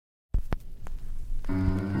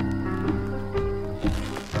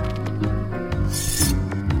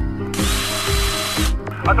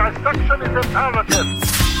A dissection is imperative.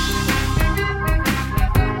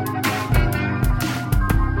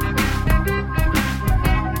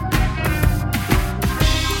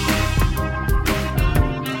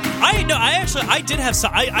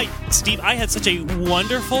 Steve, I had such a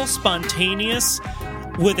wonderful, spontaneous,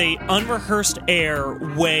 with a unrehearsed air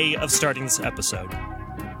way of starting this episode.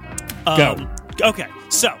 Go. Okay,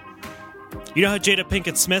 so, you know how Jada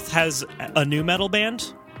Pinkett Smith has a nu metal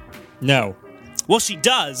band? No. Well, she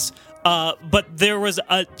does, but there was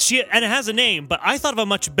and it has a name, but I thought of a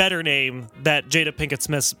much better name that Jada Pinkett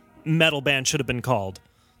Smith's metal band should have been called.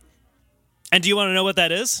 And do you want to know what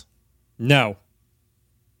that is? No.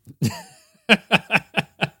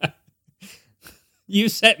 You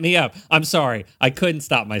set me up. I'm sorry. I couldn't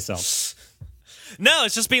stop myself. No,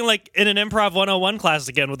 it's just being like in an Improv 101 class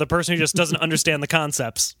again with a person who just doesn't understand the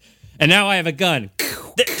concepts. And now I have a gun.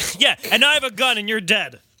 Yeah, and now I have a gun and you're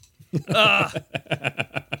dead. I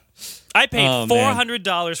paid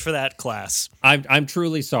 $400 for that class. I'm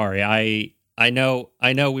truly sorry. I know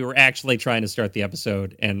we were actually trying to start the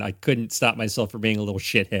episode and I couldn't stop myself from being a little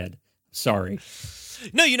shithead. Sorry.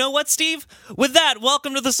 No, you know what, Steve? With that,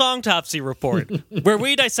 welcome to the Songtopsy Report, where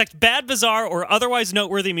we dissect bad, bizarre, or otherwise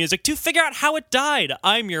noteworthy music to figure out how it died.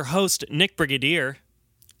 I'm your host, Nick Brigadier.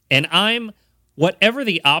 And I'm whatever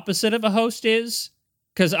the opposite of a host is,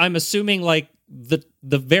 because I'm assuming like the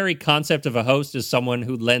very concept of a host is someone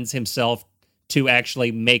who lends himself to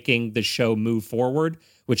actually making the show move forward,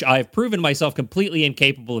 which I've proven myself completely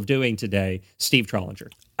incapable of doing today, Steve Trollinger.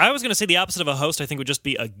 I was going to say the opposite of a host, I think, would just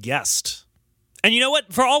be a guest. And you know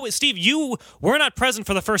what? Steve, you were not present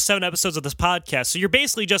for the first 7 episodes of this podcast, so you're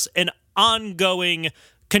basically just an ongoing,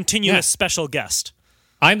 continuous special guest.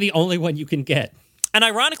 I'm the only one you can get. And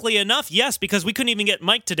ironically enough, yes, because we couldn't even get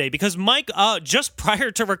Mike today, because Mike, just prior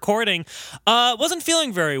to recording, wasn't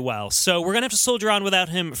feeling very well. So we're going to have to soldier on without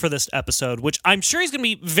him for this episode, which I'm sure he's going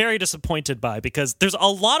to be very disappointed by, because there's a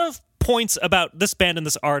lot of points about this band and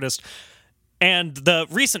this artist and the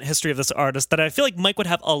recent history of this artist that I feel like Mike would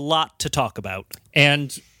have a lot to talk about.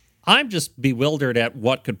 And I'm just bewildered at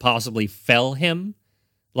what could possibly fell him.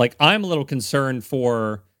 Like, I'm a little concerned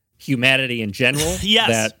for humanity in general. Yes.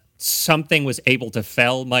 That something was able to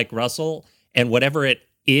fell Mike Russell, and whatever it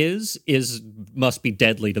is must be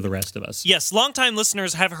deadly to the rest of us. Yes, longtime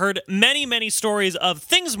listeners have heard many, many stories of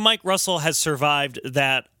things Mike Russell has survived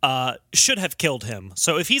that should have killed him.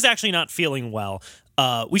 So if he's actually not feeling well,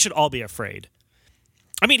 we should all be afraid.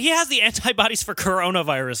 I mean, he has the antibodies for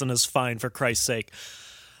coronavirus and is fine, for Christ's sake.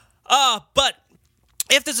 But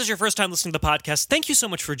if this is your first time listening to the podcast, thank you so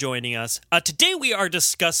much for joining us. Today we are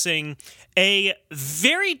discussing a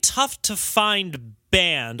very tough-to-find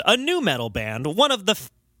band, a nu metal band, one of the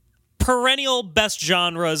perennial best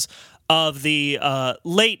genres of the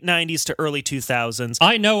late 90s to early 2000s.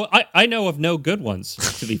 I know of no good ones,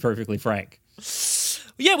 to be perfectly frank.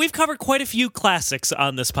 Yeah, we've covered quite a few classics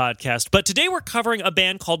on this podcast, but today we're covering a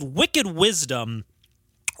band called Wicked Wisdom,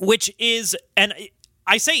 which is, and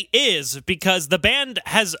I say is because the band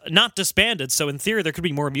has not disbanded, so in theory there could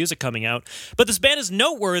be more music coming out, but this band is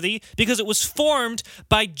noteworthy because it was formed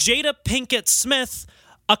by Jada Pinkett Smith,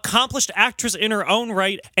 accomplished actress in her own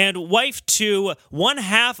right, and wife to one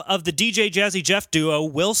half of the DJ Jazzy Jeff duo,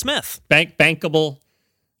 Will Smith. Bankable.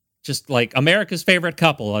 Just like America's favorite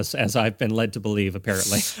couple, as I've been led to believe,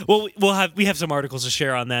 apparently. Well, we have some articles to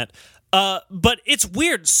share on that. But it's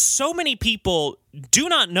weird. So many people do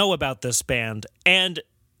not know about this band. And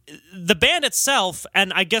the band itself,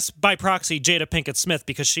 and I guess by proxy, Jada Pinkett Smith,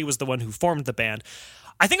 because she was the one who formed the band,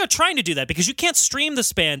 I think are trying to do that because you can't stream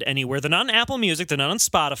this band anywhere. They're not on Apple Music. They're not on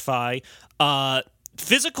Spotify.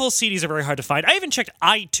 Physical CDs are very hard to find. I even checked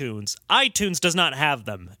iTunes. iTunes does not have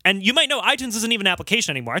them. And you might know iTunes isn't even an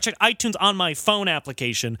application anymore. I checked iTunes on my phone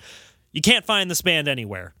application. You can't find this band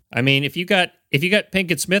anywhere. I mean, if you got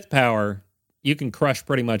Pinkett Smith power, you can crush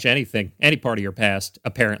pretty much anything, any part of your past,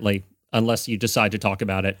 apparently, unless you decide to talk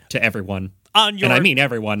about it to everyone. And I mean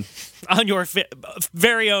everyone. On your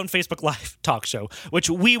very own Facebook Live talk show, which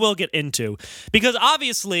we will get into. Because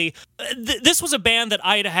obviously, this was a band that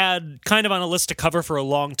I had kind of on a list to cover for a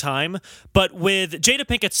long time. But with Jada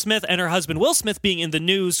Pinkett Smith and her husband Will Smith being in the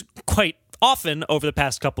news quite often over the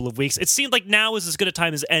past couple of weeks, it seemed like now is as good a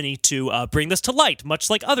time as any to bring this to light, much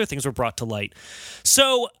like other things were brought to light.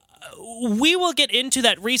 So we will get into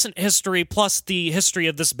that recent history plus the history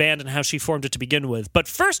of this band and how she formed it to begin with. But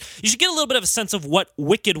first, you should get a little bit of a sense of what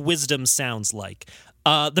Wicked Wisdom sounds like.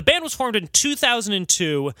 The band was formed in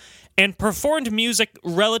 2002 and performed music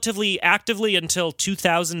relatively actively until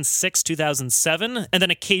 2006, 2007, and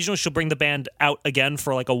then occasionally she'll bring the band out again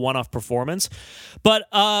for like a one-off performance. But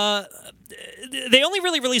they only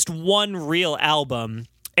really released one real album.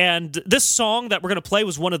 And this song that we're going to play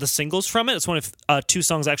was one of the singles from it. It's one of two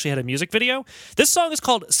songs that actually had a music video. This song is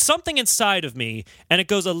called Something Inside of Me, and it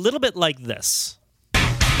goes a little bit like this.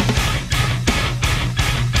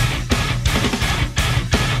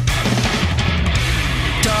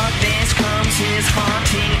 Darkness comes, his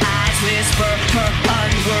haunting eyes whisper her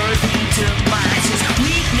unworthy demise. His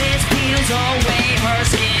weakness peels away her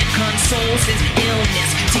skin, consoles his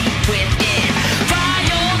illness deep within.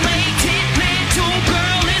 Violated little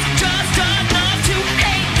girl is just enough to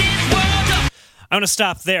hate this world. I'm going to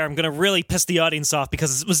stop there. I'm going to really piss the audience off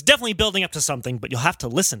because it was definitely building up to something, but you'll have to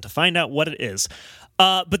listen to find out what it is.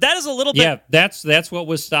 But that is a little bit... Yeah, that's what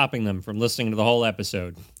was stopping them from listening to the whole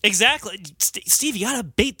episode. Exactly. Steve, you got to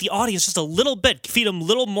bait the audience just a little bit. Feed them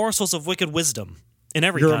little morsels of wicked wisdom in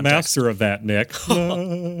every You're context. a master of that, Nick.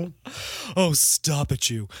 Oh, stop it,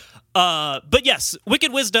 you. But yes,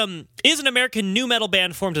 Wicked Wisdom is an American nu metal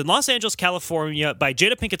band formed in Los Angeles, California by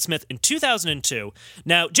Jada Pinkett Smith in 2002.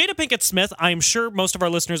 Now, Jada Pinkett Smith, I'm sure most of our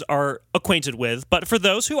listeners are acquainted with, but for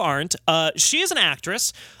those who aren't, she is an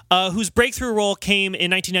actress whose breakthrough role came in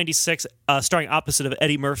 1996, starring opposite of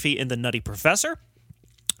Eddie Murphy in The Nutty Professor.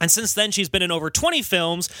 And since then, she's been in over 20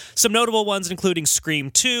 films, some notable ones including Scream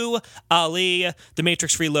 2, Ali, The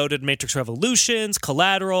Matrix Reloaded, Matrix Revolutions,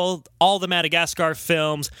 Collateral, all the Madagascar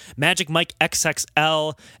films, Magic Mike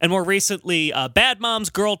XXL, and more recently, Bad Moms,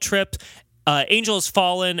 Girl Trip, Angel Has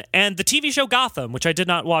Fallen, and the TV show Gotham, which I did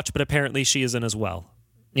not watch, but apparently she is in as well.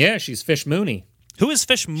 Yeah, she's Fish Mooney. Who is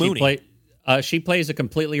Fish Mooney? She plays a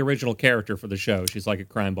completely original character for the show. She's like a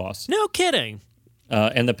crime boss. No kidding.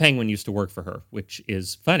 And the Penguin used to work for her, which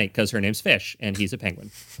is funny because her name's Fish, and he's a penguin.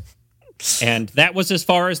 And that was as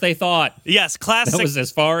far as they thought. Yes, classic That was as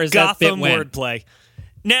far as Gotham that bit went. wordplay.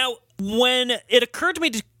 Now, when it occurred to me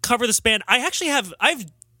to cover this band, I've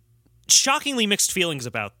shockingly mixed feelings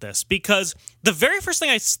about this because the very first thing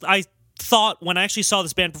I thought when I actually saw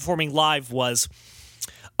this band performing live was...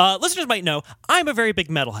 listeners might know, I'm a very big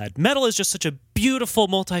metalhead. Metal is just such a beautiful,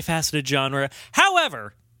 multifaceted genre.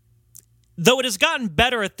 However... though it has gotten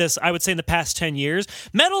better at this, I would say, in the past 10 years,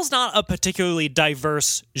 metal's not a particularly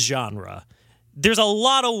diverse genre. There's a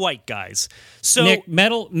lot of white guys. So Nick,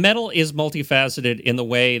 metal is multifaceted in the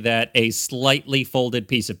way that a slightly folded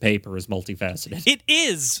piece of paper is multifaceted. it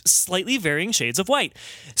is slightly varying shades of white.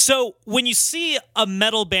 So when you see a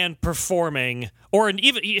metal band performing, or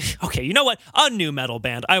okay, you know what? A new metal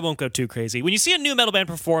band. I won't go too crazy. When you see a new metal band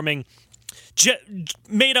performing,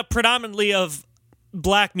 made up predominantly of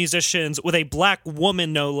black musicians with a black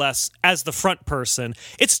woman, no less, as the front person,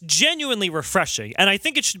 it's genuinely refreshing. And I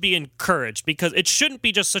think it should be encouraged because it shouldn't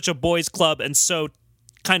be just such a boys' club and so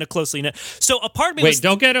kind of closely knit. So a part of me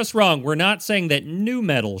don't get us wrong. We're not saying that new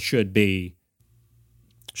metal should be...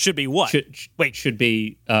 Should be what? Should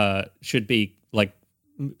be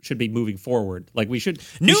moving forward. Like we should...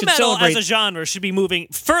 New we should metal celebrate, as a genre should be moving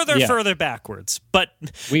further backwards. But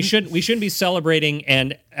we shouldn't be celebrating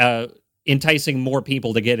and... enticing more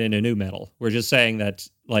people to get into new metal. We're just saying that,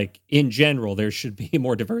 like, in general, there should be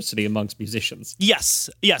more diversity amongst musicians. Yes.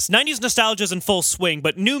 90s nostalgia is in full swing,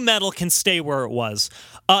 but new metal can stay where it was.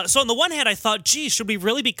 So on the one hand, I thought, geez, should we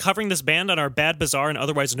really be covering this band on our Bad, Bizarre, and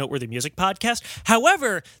Otherwise Noteworthy Music podcast?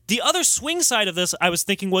 However, the other swing side of this I was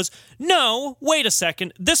thinking was, no, wait a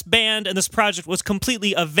second. This band and this project was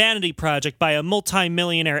completely a vanity project by a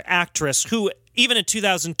multi-millionaire actress who... even in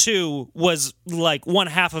 2002, was like one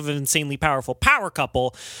half of an insanely powerful power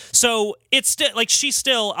couple. So it's still like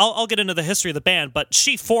I'll get into the history of the band, but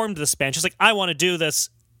she formed this band. She's like, I want to do this.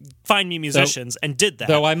 Find me musicians, and did that.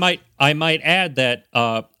 Though I might add that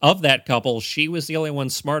of that couple, she was the only one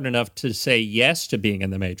smart enough to say yes to being in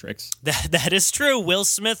the Matrix. That is true. Will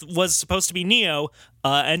Smith was supposed to be Neo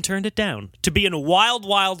and turned it down to be in Wild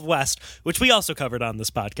Wild West, which we also covered on this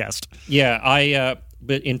podcast. Yeah,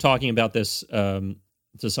 but in talking about this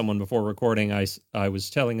to someone before recording, I was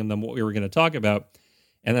telling them what we were going to talk about,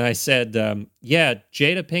 and then I said,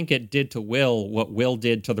 Jada Pinkett did to Will what Will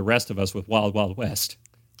did to the rest of us with Wild Wild West.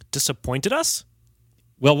 Disappointed us?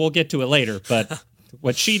 Well, we'll get to it later, but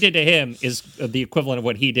what she did to him is the equivalent of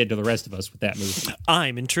what he did to the rest of us with that movie.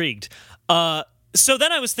 I'm intrigued. So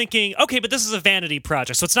then I was thinking, okay, but this is a vanity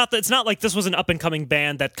project, so it's not like this was an up-and-coming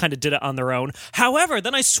band that kind of did it on their own. However,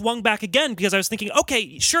 then I swung back again because I was thinking,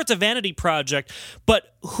 okay, sure, it's a vanity project,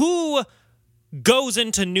 but who goes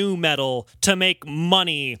into nu metal to make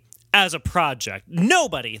money as a project?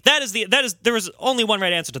 Nobody. There is only one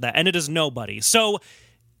right answer to that, and it is nobody. So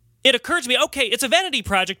it occurred to me, okay, it's a vanity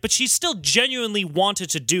project, but she still genuinely wanted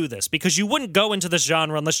to do this, because you wouldn't go into this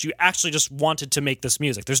genre unless you actually just wanted to make this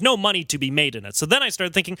music. There's no money to be made in it. So then I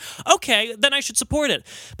started thinking, okay, then I should support it.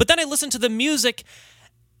 But then I listened to the music,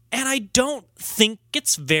 and I don't think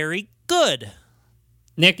it's very good.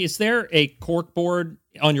 Nick, is there a corkboard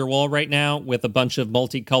on your wall right now with a bunch of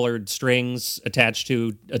multicolored strings attached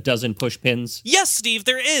to a dozen push pins? Yes, Steve,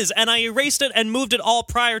 there is, and I erased it and moved it all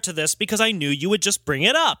prior to this because I knew you would just bring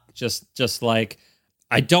it up. Just like,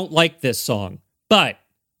 I don't like this song, but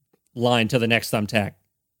line to the next thumbtack.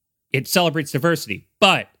 It celebrates diversity,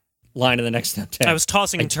 but line to the next thumbtack. I was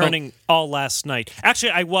tossing and turning all last night.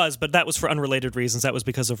 Actually, I was, but that was for unrelated reasons. That was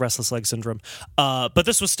because of restless leg syndrome. But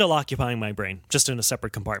this was still occupying my brain, just in a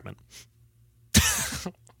separate compartment.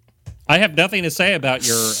 I have nothing to say about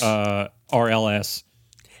your RLS.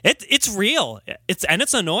 It's real.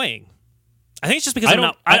 It's annoying. I think it's just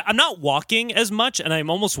because I'm not walking as much, and I'm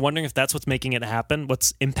almost wondering if that's what's making it happen.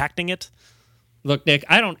 What's impacting it? Look, Nick,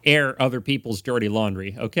 I don't air other people's dirty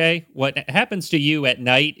laundry, okay? What happens to you at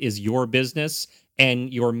night is your business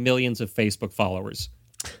and your millions of Facebook followers.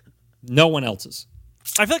 No one else's.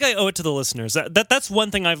 I feel like I owe it to the listeners. That's one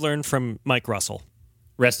thing I've learned from Mike Russell.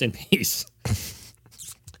 Rest in peace.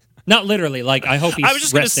 Not literally. Like, I hope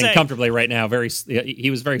he's resting comfortably right now. He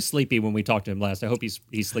was very sleepy when we talked to him last. I hope he's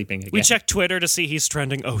sleeping again. We checked Twitter to see he's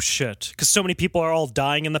trending. Oh, shit. Because so many people are all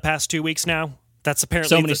dying in the past 2 weeks now. That's apparently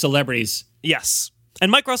so many celebrities. Yes. And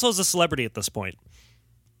Mike Russell is a celebrity at this point.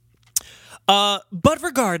 But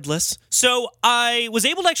regardless, so I was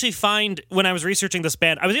able to actually find, when I was researching this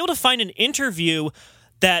band, I was able to find an interview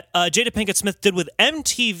that Jada Pinkett Smith did with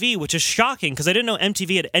MTV, which is shocking because I didn't know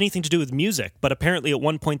MTV had anything to do with music, but apparently at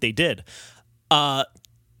one point they did.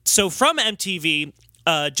 So from MTV,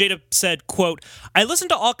 Jada said, quote, "I listened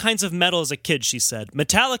to all kinds of metal as a kid," she said.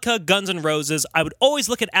 Metallica, Guns N' Roses. I would always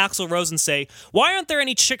look at Axl Rose and say, why aren't there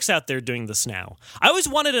any chicks out there doing this now? I always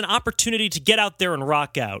wanted an opportunity to get out there and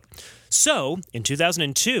rock out. So, in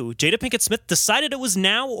 2002, Jada Pinkett Smith decided it was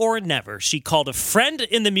now or never. She called a friend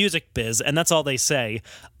in the music biz, and that's all they say.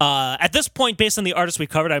 At this point, based on the artists we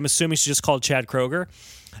covered, I'm assuming she just called Chad Kroeger.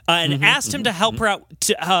 And asked him to help her out,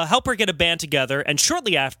 to help her get a band together. And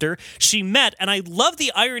shortly after, she met, and I love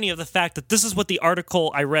the irony of the fact that this is what the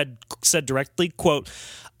article I read said directly, quote,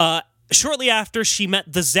 shortly after, she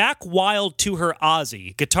met the Zakk Wylde to her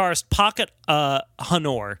Ozzy, guitarist Pocket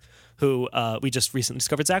Honor, who we just recently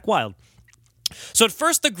discovered Zakk Wylde. So at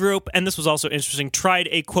first the group, and this was also interesting, tried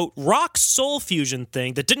a, quote, rock soul fusion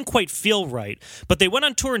thing that didn't quite feel right, but they went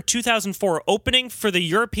on tour in 2004, opening for the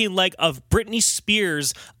European leg of Britney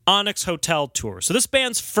Spears' Onyx Hotel tour. So this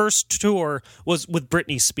band's first tour was with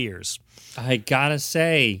Britney Spears. I gotta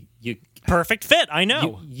say, perfect fit, I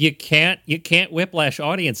know. You can't whiplash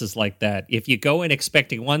audiences like that. If you go in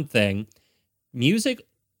expecting one thing,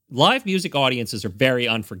 live music audiences are very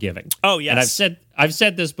unforgiving. Oh, yes. And I've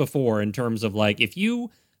said this before in terms of, like, if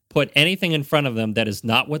you put anything in front of them that is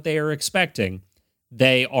not what they are expecting,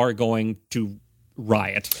 they are going to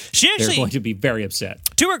riot. They're going to be very upset.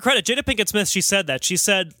 To her credit, Jada Pinkett Smith, she said that. She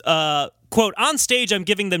said, quote, "On stage, I'm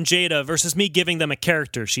giving them Jada versus me giving them a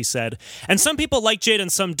character," she said. "And some people like Jada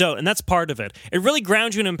and some don't, and that's part of it. It really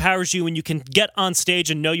grounds you and empowers you when you can get on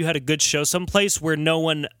stage and know you had a good show someplace where no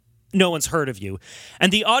one's heard of you.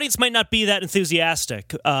 And the audience might not be that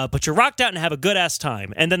enthusiastic, but you're rocked out and have a good-ass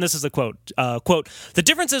time." And then this is the quote, quote, "The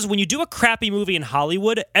difference is when you do a crappy movie in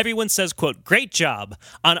Hollywood, everyone says, quote, great job.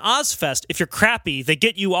 On Ozfest, if you're crappy, they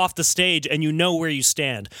get you off the stage and you know where you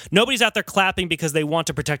stand. Nobody's out there clapping because they want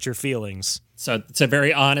to protect your feelings." So it's a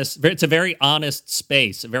very honest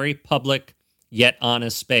space, a very public yet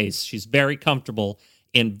honest space. She's very comfortable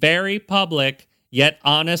in very public yet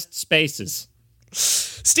honest spaces.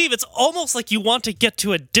 Steve, it's almost like you want to get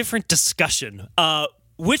to a different discussion,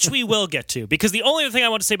 which we will get to, because the only other thing I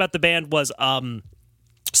want to say about the band was,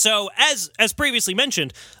 so as previously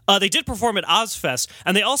mentioned, they did perform at Ozfest,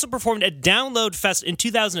 and they also performed at Download Fest in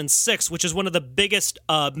 2006, which is one of the biggest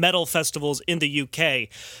metal festivals in the UK,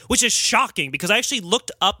 which is shocking, because I actually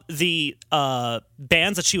looked up the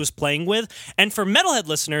bands that she was playing with, and for Metalhead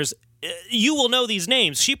listeners, you will know these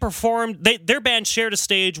names. She performed, their band shared a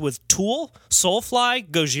stage with Tool, Soulfly,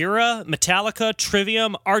 Gojira, Metallica,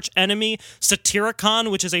 Trivium, Arch Enemy, Satyricon,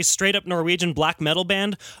 which is a straight-up Norwegian black metal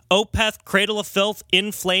band, Opeth, Cradle of Filth,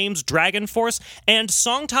 In Flames, Dragon Force, and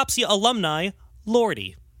Songtopsy alumni,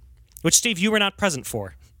 Lordi, which, Steve, you were not present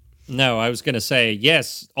for. No, I was going to say,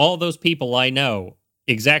 yes, all those people I know.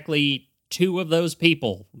 Exactly 2 of those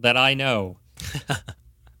people that I know.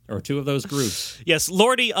 Or 2 of those groups. Yes,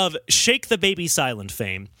 Lordi of Shake the Baby Silent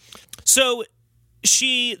fame. So,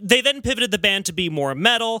 They then pivoted the band to be more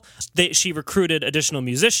metal. She recruited additional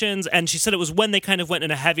musicians, and she said it was when they kind of went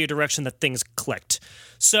in a heavier direction that things clicked.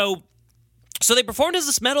 So they performed as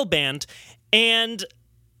this metal band, and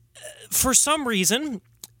for some reason,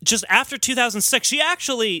 just after 2006, she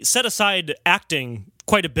actually set aside acting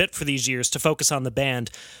quite a bit for these years to focus on the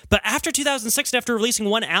band. But after 2006, and after releasing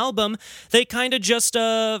one album, they kind of just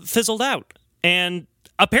fizzled out. And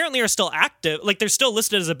apparently are still active. Like, they're still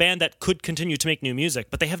listed as a band that could continue to make new music,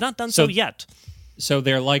 but they have not done so yet. So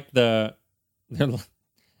they're like I'm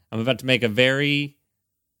about to make a very,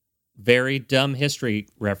 very dumb history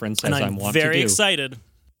reference, as I'm wont to do. Very excited.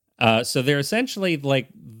 So they're essentially like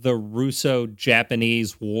the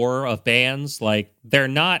Russo-Japanese war of bands. Like, they're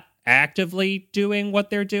not actively doing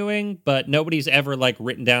what they're doing, but nobody's ever like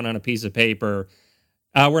written down on a piece of paper,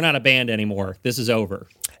 we're not a band anymore. This is over.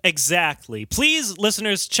 Exactly. Please,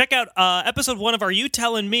 listeners, check out episode 1 of Are You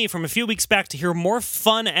Tellin' Me from a few weeks back to hear more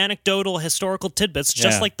fun, anecdotal, historical tidbits,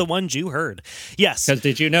 just like the ones you heard. Yes. Because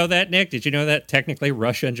did you know that, Nick? Did you know that technically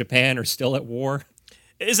Russia and Japan are still at war?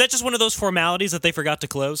 Is that just one of those formalities that they forgot to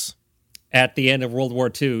close? At the end of World War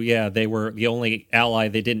II, yeah, they were the only ally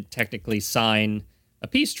they didn't technically sign a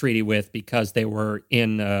peace treaty with because they were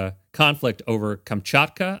in conflict over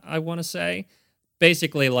Kamchatka, I want to say.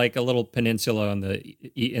 Basically like a little peninsula in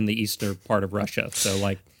the eastern part of Russia. So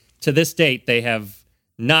like to this date, they have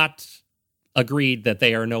not agreed that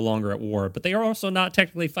they are no longer at war, but they are also not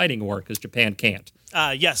technically fighting war because Japan can't.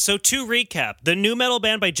 Yes, so to recap, the new metal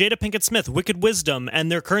band by Jada Pinkett Smith, Wicked Wisdom,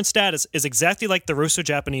 and their current status is exactly like the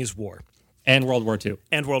Russo-Japanese War. And World War II.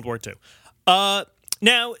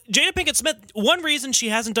 Now, Jada Pinkett Smith, one reason she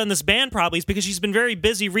hasn't done this band probably is because she's been very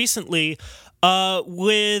busy recently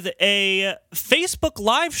with a Facebook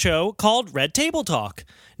Live show called Red Table Talk.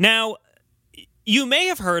 Now, you may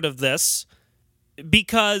have heard of this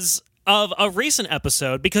because of a recent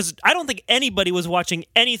episode, because I don't think anybody was watching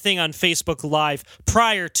anything on Facebook Live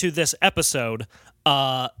prior to this episode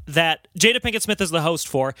that Jada Pinkett Smith is the host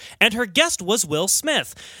for, and her guest was Will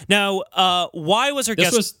Smith. Now, why was her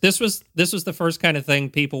guest? This was the first kind of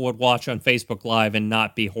thing people would watch on Facebook Live and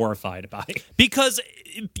not be horrified by. Because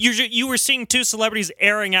you were seeing two celebrities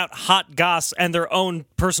airing out hot goss and their own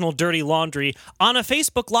personal dirty laundry on a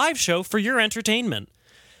Facebook Live show for your entertainment.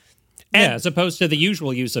 And as opposed to the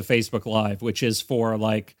usual use of Facebook Live, which is for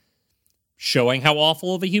like showing how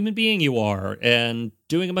awful of a human being you are and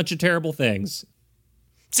doing a bunch of terrible things.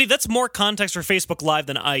 See, that's more context for Facebook Live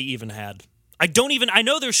than I even had. I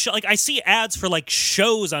know there's, I see ads for, like,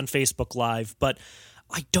 shows on Facebook Live, but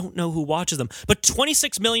I don't know who watches them. But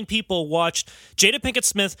 26 million people watched Jada Pinkett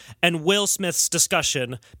Smith and Will Smith's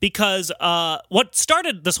discussion because what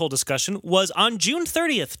started this whole discussion was on June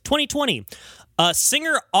 30th, 2020.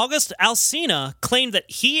 Singer August Alsina claimed that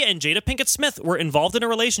he and Jada Pinkett Smith were involved in a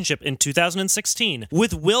relationship in 2016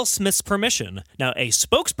 with Will Smith's permission. Now, a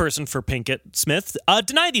spokesperson for Pinkett Smith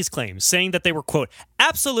denied these claims, saying that they were, quote,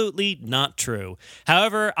 absolutely not true.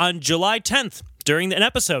 However, on July 10th, during an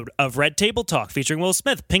episode of Red Table Talk featuring Will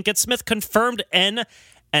Smith, Pinkett Smith confirmed and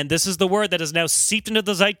this is the word that has now seeped into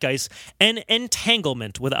the zeitgeist, an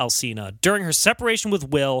entanglement with Alsina during her separation with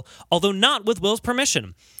Will, although not with Will's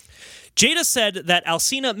permission. Jada said that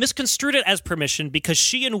Alsina misconstrued it as permission because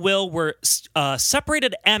she and Will were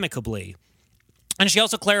separated amicably. And she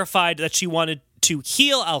also clarified that she wanted to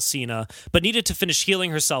heal Alsina, but needed to finish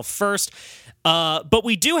healing herself first. But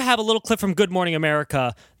we do have a little clip from Good Morning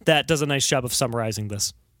America that does a nice job of summarizing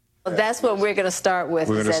this. Well, that's what we're going to start with.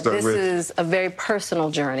 This is a very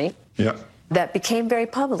personal journey. Yeah. That became very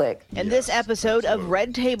public. In this episode of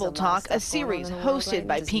Red Table Talk, a series hosted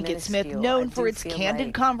by Pinkett Smith, known for its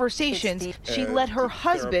candid conversations, she let her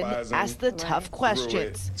husband ask the tough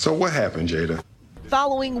questions. So what happened, Jada?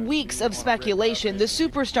 Following weeks of speculation, the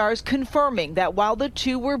superstars confirming that while the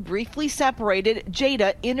two were briefly separated,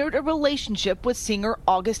 Jada entered a relationship with singer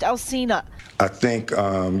August Alsina. I think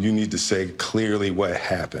you need to say clearly what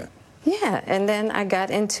happened. Yeah, and then I got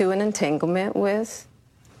into an entanglement with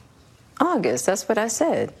August. That's what I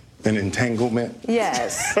said. An entanglement?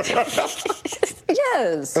 Yes.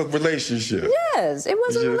 Yes. A relationship? Yes, it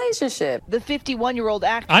was a relationship. The 51-year-old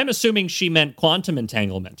actor. I'm assuming she meant quantum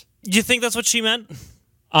entanglement. You think that's what she meant?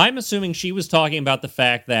 I'm assuming she was talking about the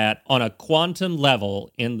fact that on a quantum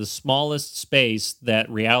level, in the smallest space that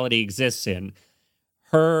reality exists in,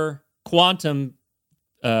 her quantum,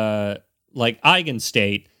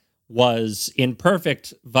 eigenstate was in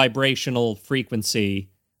perfect vibrational frequency,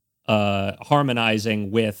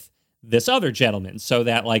 harmonizing with this other gentleman, so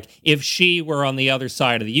that like if she were on the other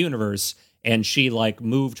side of the universe and she like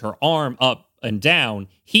moved her arm up and down,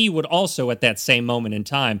 he would also at that same moment in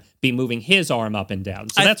time be moving his arm up and down.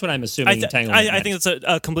 So that's what I'm assuming entanglement I think it's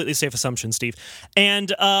a completely safe assumption, Steve.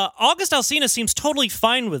 And August Alsina seems totally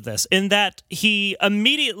fine with this in that he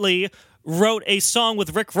immediately wrote a song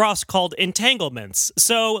with Rick Ross called Entanglements.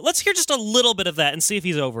 So let's hear just a little bit of that and see if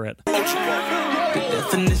he's over it. The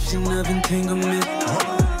definition of entanglement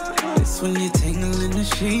is when you tangle in the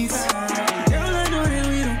sheets. Girl, I know that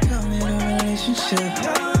we don't come in a relationship,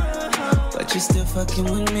 but you're still fucking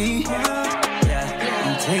with me.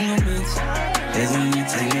 Yeah, entanglements is when you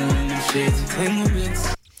tangle in the sheets.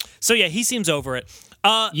 Entanglements. So yeah, he seems over it.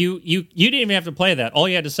 You didn't even have to play that. All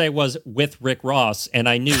you had to say was with Rick Ross, and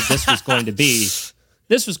I knew this was going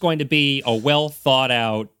to be a well thought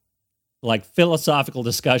out, like, philosophical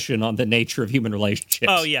discussion on the nature of human relationships.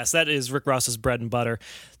 Oh yes, that is Rick Ross's bread and butter.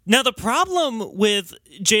 Now the problem with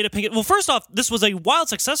Jada Pinkett, well, first off, this was a wild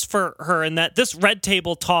success for her in that this Red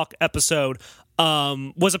Table Talk episode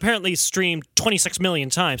was apparently streamed 26 million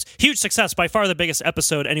times. Huge success, by far the biggest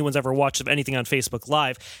episode anyone's ever watched of anything on Facebook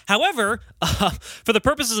Live. However, for the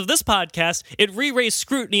purposes of this podcast, it re-raised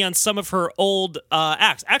scrutiny on some of her old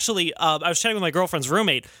acts. Actually, I was chatting with my girlfriend's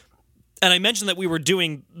roommate, and I mentioned that we were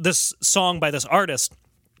doing this song by this artist,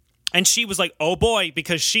 and she was like, oh boy,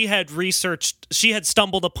 because she had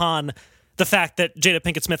stumbled upon the fact that Jada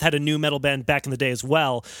Pinkett Smith had a new metal band back in the day as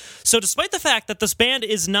well. So despite the fact that this band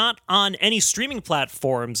is not on any streaming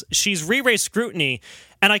platforms, she's re-raised scrutiny,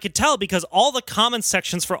 and I could tell because all the comment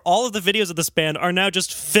sections for all of the videos of this band are now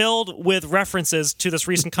just filled with references to this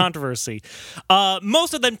recent controversy.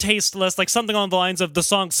 Most of them tasteless, like something along the lines of the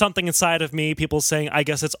song Something Inside of Me, people saying, I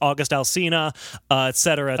guess it's August Alsina, et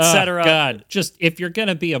cetera, et cetera. Oh, God, just if you're going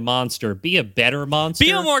to be a monster, be a better monster.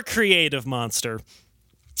 Be a more creative monster.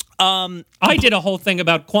 I did a whole thing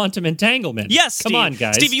about quantum entanglement. Yes, Steve. Come on,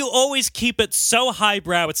 guys. Steve, you always keep it so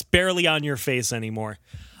highbrow it's barely on your face anymore.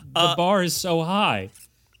 The bar is so high.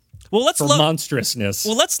 Well, let's for monstrousness.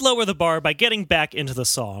 Well, let's lower the bar by getting back into the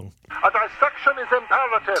song. A dissection is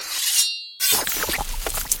imperative.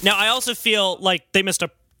 Now, I also feel like they missed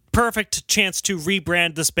a perfect chance to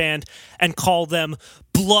rebrand this band and call them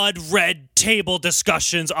Blood Red Table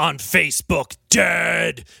Discussions on Facebook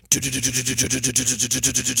Dead.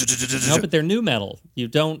 No, but they're new metal. You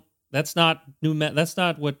don't. That's not new metal. That's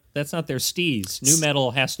not their steez. New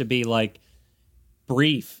metal has to be like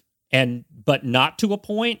brief but not to a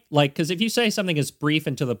point. Like, because if you say something is brief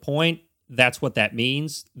and to the point, that's what that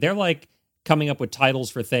means. They're like coming up with titles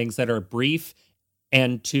for things that are brief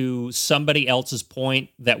and to somebody else's point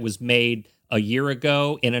that was made a year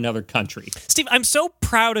ago in another country. Steve, I'm so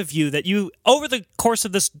proud of you that you, over the course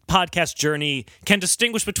of this podcast journey, can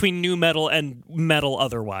distinguish between new metal and metal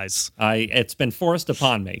otherwise. It's been forced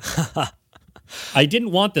upon me. I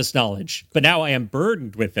didn't want this knowledge, but now I am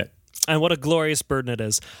burdened with it. And what a glorious burden it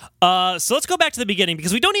is. So let's go back to the beginning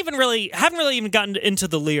because we haven't really even gotten into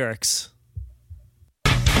the lyrics.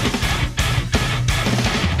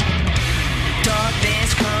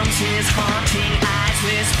 Darkness comes, his haunting eyes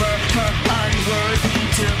whisper her unworthy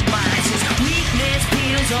demise. His weakness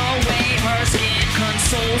peels away her skin,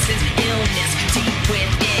 consoles his illness deep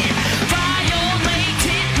within.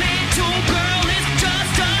 Violated little girl is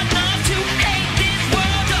just enough to hate this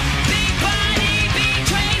world. A big body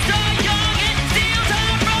betrays the young and steals her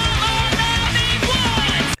from a loving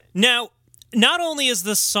one. Now, not only is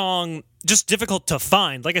this song just difficult to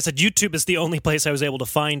find. Like I said, YouTube is the only place I was able to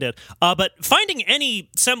find it. But finding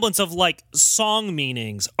any semblance of, like, song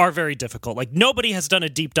meanings are very difficult. Like, nobody has done a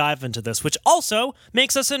deep dive into this, which also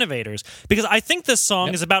makes us innovators. Because I think this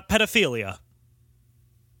song is about pedophilia.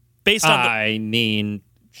 Based on I mean,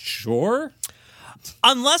 sure.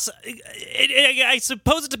 Unless, I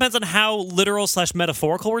suppose it depends on how literal /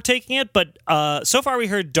 metaphorical we're taking it, but so far we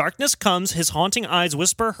heard darkness comes, his haunting eyes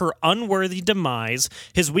whisper her unworthy demise,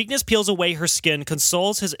 his weakness peels away her skin,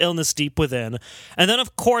 consoles his illness deep within, and then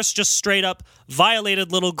of course just straight up,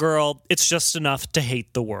 violated little girl, it's just enough to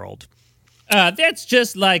hate the world. That's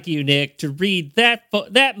just like you, Nick, to read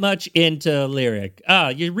that much into a lyric.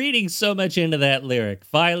 You're reading so much into that lyric.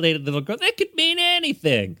 Violated little girl. That could mean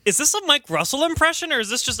anything. Is this a Mike Russell impression, or is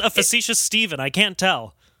this just a facetious Steven? I can't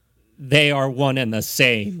tell. They are one and the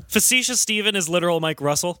same. Facetious Steven is literal Mike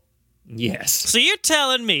Russell? Yes. So you're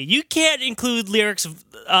telling me you can't include lyrics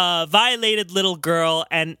violated little girl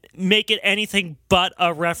and make it anything but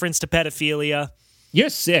a reference to pedophilia? You're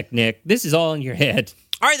sick, Nick. This is all in your head.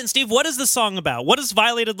 All right, then, Steve, what is the song about? What is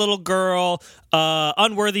violated little girl,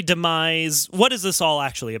 unworthy demise? What is this all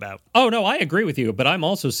actually about? Oh, no, I agree with you, but I'm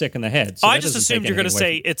also sick in the head. So I just assumed you're going to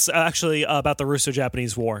say it's actually about the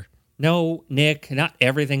Russo-Japanese War. No, Nick, not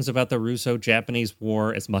everything's about the Russo-Japanese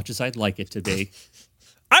War as much as I'd like it to be.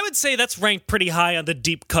 I would say that's ranked pretty high on the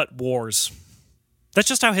deep cut wars. That's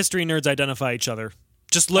just how history nerds identify each other.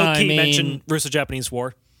 Just low-key mention Russo-Japanese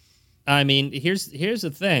War. I mean, here's the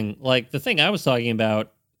thing. Like, the thing I was talking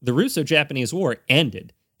about, the Russo-Japanese War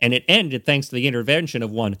ended. And it ended thanks to the intervention of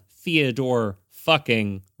one Theodore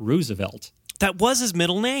fucking Roosevelt. That was his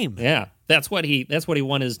middle name. Yeah, that's what he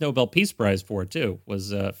won his Nobel Peace Prize for, too,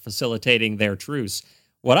 was facilitating their truce.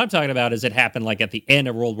 What I'm talking about is it happened like at the end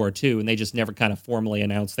of World War II, and they just never kind of formally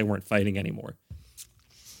announced they weren't fighting anymore.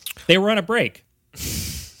 They were on a break.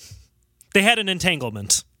 They had an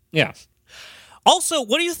entanglement. Yeah. Also,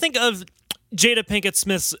 what do you think of Jada Pinkett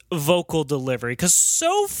Smith's vocal delivery? Because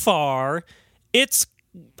so far, it's,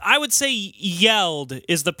 I would say, yelled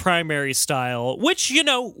is the primary style, which, you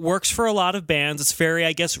know, works for a lot of bands. It's very,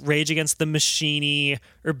 I guess, Rage Against the Machine-y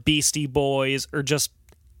or Beastie Boys or just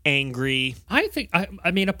angry. I think,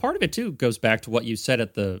 I mean, a part of it, too, goes back to what you said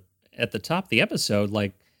at the top of the episode.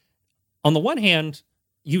 Like, on the one hand,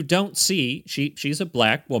 you don't see, she's a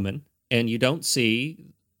black woman, and you don't see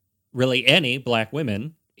really any black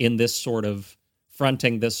women in this sort of,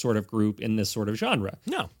 fronting this sort of group in this sort of genre.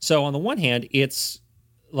 No. So on the one hand, it's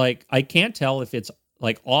like, I can't tell if it's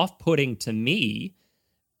like off-putting to me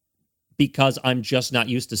because I'm just not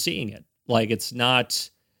used to seeing it. Like, it's not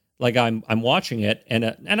like I'm watching it, and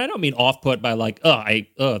I don't mean off-put by like,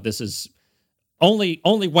 this is only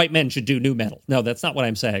white men should do new metal. No, that's not what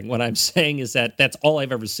I'm saying. What I'm saying is that that's all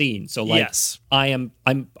I've ever seen. So like, yes. I'm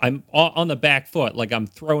on the back foot. Like, I'm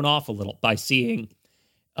thrown off a little by seeing,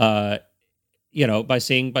 by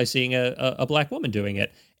seeing a black woman doing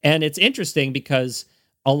it. And it's interesting because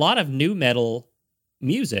a lot of new metal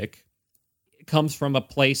music comes from a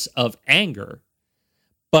place of anger.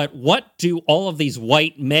 But what do all of these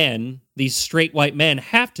white men, these straight white men,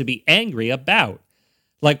 have to be angry about?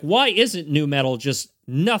 Like, why isn't new metal just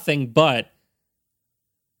nothing but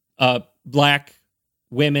black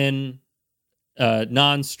women,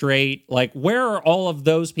 non-straight? Like, where are all of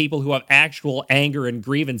those people who have actual anger and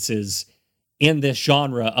grievances in this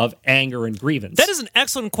genre of anger and grievance? That is an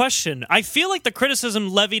excellent question. I feel like the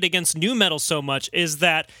criticism levied against new metal so much is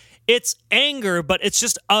that it's anger, but it's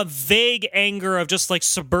just a vague anger of just like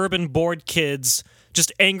suburban bored kids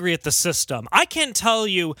just angry at the system. I can't tell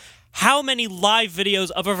you how many live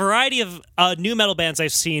videos of a variety of new metal bands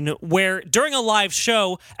I've seen where during a live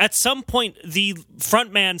show, at some point, the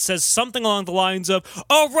frontman says something along the lines of,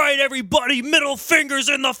 "All right, everybody, middle fingers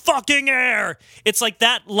in the fucking air." It's like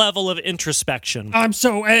that level of introspection. I'm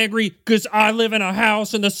so angry because I live in a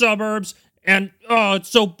house in the suburbs and it's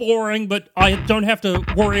so boring, but I don't have to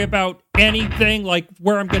worry about anything like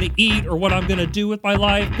where I'm going to eat or what I'm going to do with my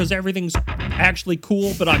life because everything's actually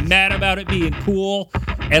cool, but I'm mad about it being cool.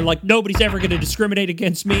 And like nobody's ever going to discriminate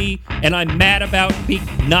against me, and I'm mad about being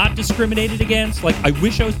not discriminated against. Like, I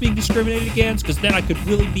wish I was being discriminated against because then I could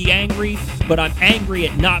really be angry, but I'm angry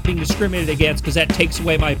at not being discriminated against because that takes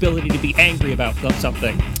away my ability to be angry about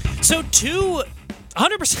something. So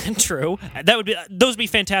 100% true. Those would be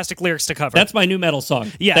fantastic lyrics to cover. That's my new metal song.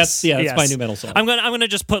 Yes, that's my new metal song. I'm gonna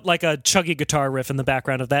just put like a chuggy guitar riff in the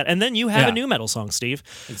background of that, and then you have a new metal song, Steve.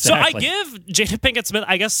 Exactly. So I give Jada Pinkett Smith,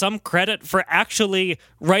 I guess, some credit for actually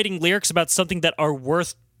writing lyrics about something that are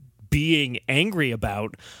worth being angry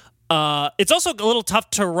about. It's also a little tough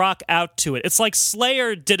to rock out to it. It's like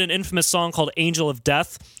Slayer did an infamous song called "Angel of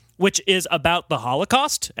Death," which is about the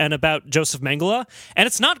Holocaust and about Joseph Mengele. And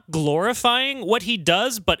it's not glorifying what he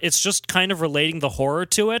does, but it's just kind of relating the horror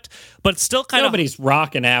to it. But it's still kind Nobody's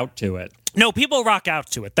rocking out to it. No, people rock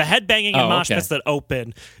out to it. The headbanging and mosh pits that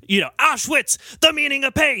open. You know, Auschwitz, the meaning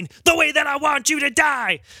of pain, the way that I want you to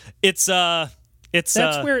die. That's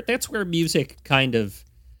where music kind of,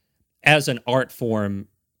 as an art form,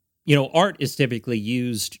 art is typically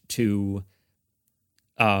used to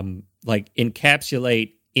like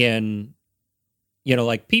encapsulate in,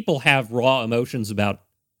 like people have raw emotions about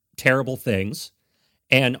terrible things,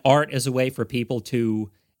 and art is a way for people to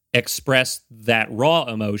express that raw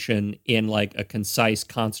emotion in like a concise,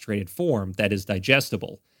 concentrated form that is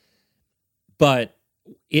digestible. But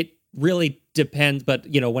it really depends. But,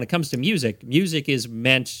 when it comes to music is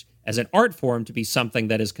meant as an art form to be something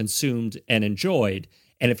that is consumed and enjoyed.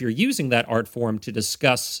 And if you're using that art form to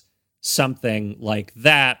discuss something like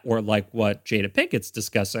that, or like what Jada Pinkett's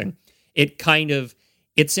discussing,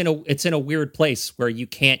 it's in a weird place where you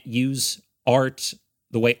can't use art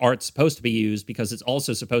the way art's supposed to be used, because it's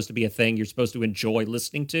also supposed to be a thing you're supposed to enjoy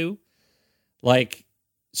listening to. Like,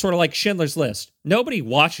 sort of like Schindler's List. Nobody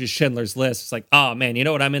watches Schindler's List. It's like, oh man, you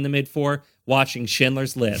know what I'm in the mood for? Watching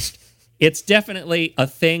Schindler's List. It's definitely a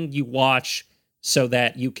thing you watch so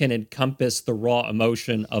that you can encompass the raw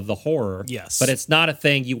emotion of the horror. Yes. But it's not a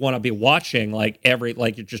thing you want to be watching like you're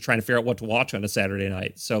just trying to figure out what to watch on a Saturday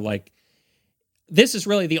night. So like, this is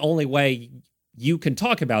really the only way you can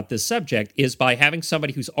talk about this subject is by having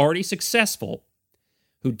somebody who's already successful,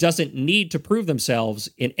 who doesn't need to prove themselves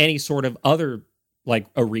in any sort of other like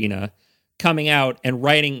arena, coming out and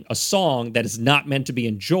writing a song that is not meant to be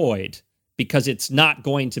enjoyed because it's not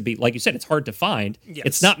going to be, like you said, it's hard to find. Yes.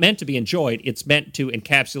 It's not meant to be enjoyed. It's meant to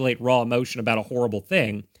encapsulate raw emotion about a horrible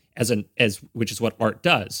thing, which is what art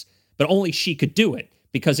does. But only she could do it,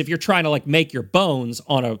 because if you're trying to like make your bones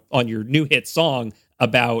on your new hit song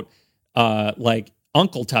about like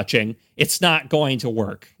uncle touching, it's not going to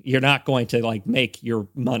work. You're not going to like make your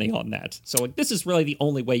money on that. So like, this is really the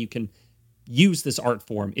only way you can use this art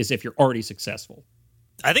form is if you're already successful.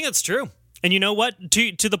 I think that's true. And you know what?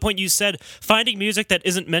 To the point you said, finding music that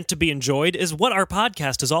isn't meant to be enjoyed is what our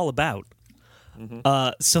podcast is all about. Mm-hmm.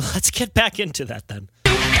 So let's get back into that then.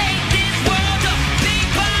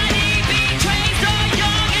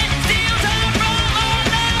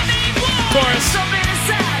 Chorus.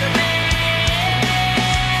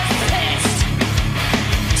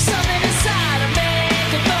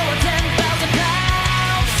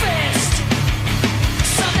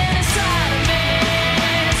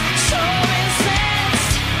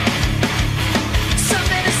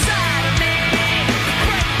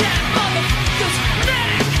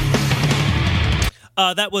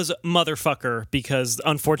 That was Motherfucker, because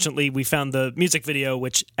unfortunately we found the music video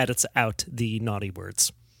which edits out the naughty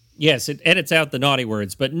words. Yes, it edits out the naughty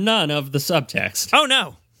words, but none of the subtext. Oh,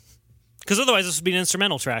 no. Because otherwise this would be an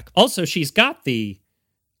instrumental track. Also, she's got the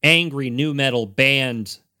angry nu metal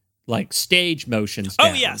band, like, stage motions down.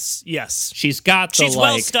 Oh, yes, yes. She's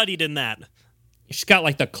well studied in that. She's got,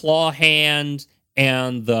 like, the claw hand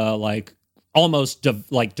and the, like, almost,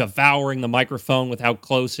 devouring the microphone with how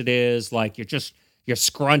close it is. Like, you're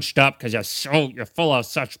scrunched up because you're full of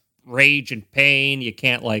such rage and pain. You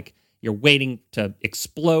can't, like, you're waiting to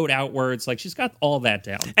explode outwards. Like, she's got all that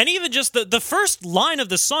down. And even just the first line of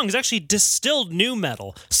the song is actually distilled nu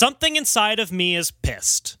metal. Something inside of me is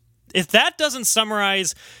pissed. If that doesn't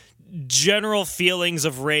summarize general feelings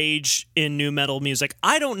of rage in nu metal music,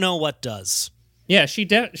 I don't know what does. Yeah, she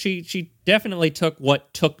definitely took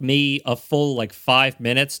what took me a full, like, 5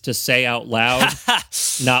 minutes to say out loud.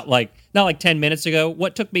 not like 10 minutes ago.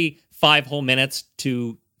 What took me 5 whole minutes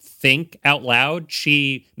to think out loud,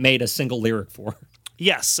 she made a single lyric for.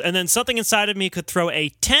 Yes, and then something inside of me could throw a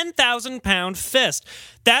 10,000-pound fist.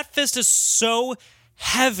 That fist is so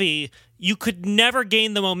heavy, you could never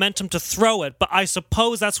gain the momentum to throw it, but I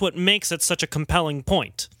suppose that's what makes it such a compelling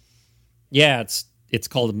point. Yeah, it's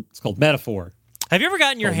called metaphor. Have you ever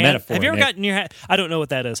gotten your hand? Have you ever gotten your hand? I don't know what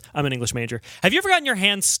that is. I'm an English major. Have you ever gotten your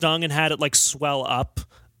hand stung and had it like swell up?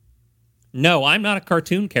 No, I'm not a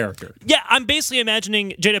cartoon character. Yeah, I'm basically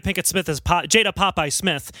imagining Jada Pinkett Smith as Jada Popeye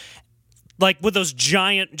Smith, like with those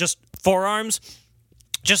giant just forearms,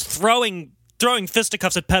 just throwing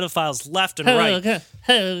fisticuffs at pedophiles left and right.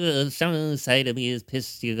 Some side of me is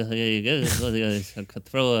pissed. You could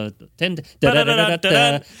throw a 10.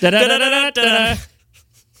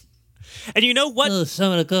 And you know what? Oh,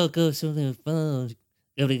 someone go something fun.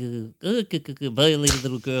 Violated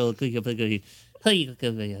little girl.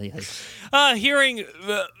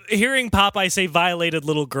 Hearing Popeye say violated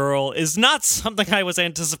little girl is not something I was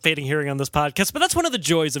anticipating hearing on this podcast, but that's one of the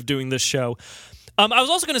joys of doing this show. I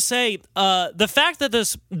was also going to say, the fact that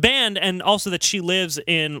this band, and also that she lives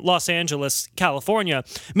in Los Angeles, California,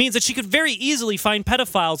 means that she could very easily find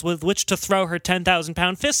pedophiles with which to throw her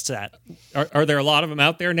 10,000-pound fists at. Are there a lot of them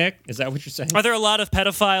out there, Nick? Is that what you're saying? Are there a lot of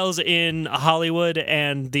pedophiles in Hollywood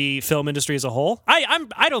and the film industry as a whole?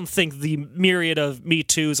 I don't think the myriad of Me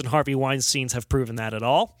Too's and Harvey Weinsteins have proven that at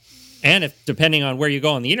all. And if depending on where you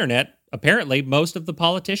go on the internet, apparently most of the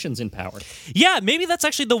politicians in power. Yeah, maybe that's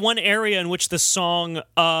actually the one area in which the song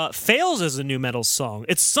fails as a nu metal song.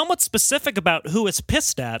 It's somewhat specific about who it's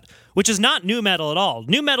pissed at, which is not nu metal at all.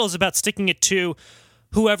 Nu metal is about sticking it to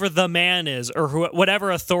whoever the man is or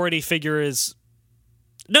whatever authority figure is.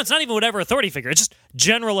 No, it's not even whatever authority figure. It's just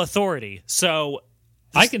general authority. So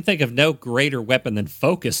I can think of no greater weapon than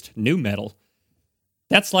focused nu metal.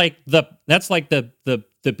 That's like the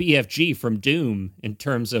BFG from Doom in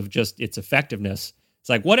terms of just its effectiveness. It's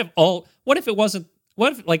like, what if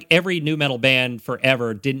like every nu metal band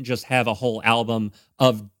forever didn't just have a whole album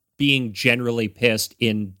of being generally pissed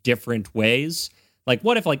in different ways? Like,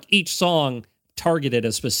 what if like each song targeted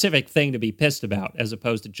a specific thing to be pissed about as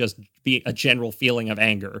opposed to just be a general feeling of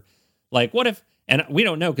anger? Like, what if, and we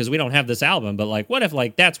don't know because we don't have this album, but like, what if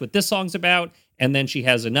like that's what this song's about? And then she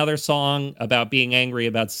has another song about being angry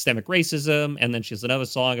about systemic racism, and then she has another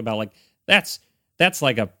song about like that's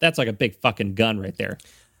like a big fucking gun right there.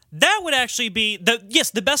 That would actually be the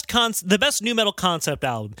best new metal concept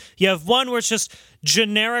album. You have one where it's just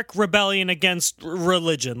generic rebellion against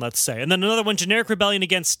religion, let's say, and then another one generic rebellion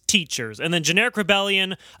against teachers, and then generic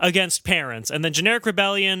rebellion against parents, and then generic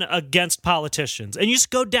rebellion against politicians, and you just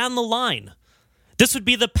go down the line. This would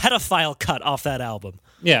be the pedophile cut off that album.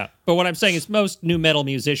 Yeah, but what I'm saying is most new metal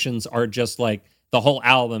musicians are just like the whole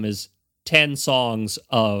album is 10 songs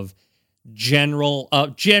of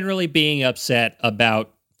generally being upset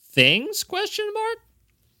about things, ?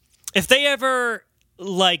 If they ever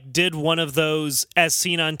like did one of those as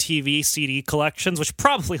seen on TV CD collections, which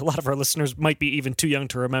probably a lot of our listeners might be even too young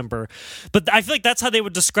to remember, but I feel like that's how they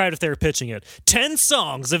would describe it if they were pitching it. 10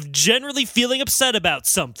 songs of generally feeling upset about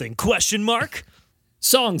something, ?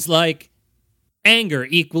 Songs like Anger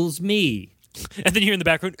Equals Me. And then you hear in the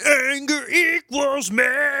background, Anger Equals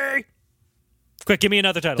Me. Quick, give me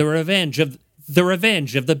another title. The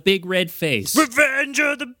Revenge of the Big Red Face. Revenge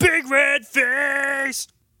of the Big Red Face.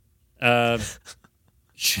 I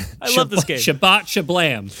love this game. Shabbat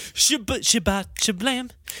Shablam. Shabbat Shablam.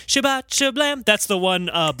 Shabbat Shablam. That's the one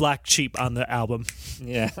Black Sheep on the album.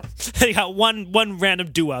 Yeah. They got one random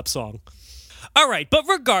doo-wop song. All right, but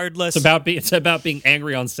regardless, it's about being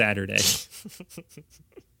angry on Saturday.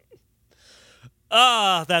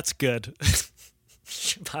 That's good.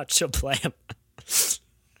 Shabbat Shablam.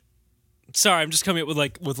 Sorry, I'm just coming up with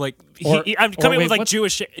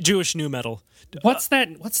Jewish new metal. What's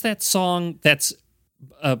that song that's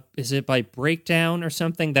is it by Breakdown or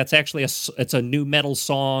something? That's actually it's a new metal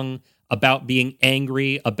song about being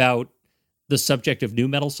angry about the subject of new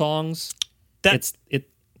metal songs. That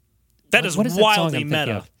is wildly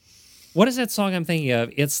meta. What is that song I'm thinking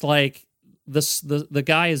of? It's like the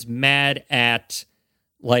guy is mad at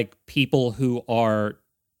like people who are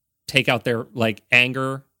take out their like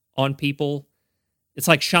anger on people. It's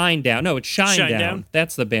like Shine Down. No, it's Shine Down.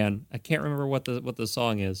 That's the band. I can't remember what the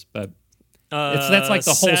song is, but that's like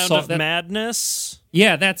the whole Sound song. of Madness.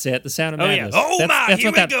 Yeah, that's it. The Sound of Madness. Yeah. That's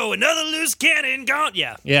Here we go. Another loose cannon gone.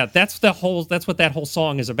 Yeah. Yeah, that's what that whole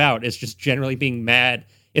song is about. It's just generally being mad.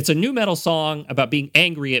 It's a new metal song about being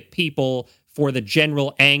angry at people for the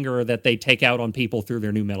general anger that they take out on people through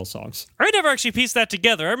their new metal songs. I never actually pieced that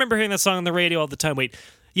together. I remember hearing that song on the radio all the time. Wait.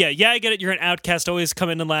 Yeah, I get it. You're an outcast, always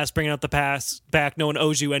coming in last, bringing out the pass back. No one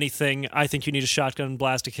owes you anything. I think you need a shotgun and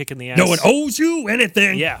blast a kick in the ass. No one owes you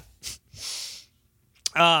anything. Yeah.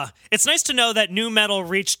 It's nice to know that new metal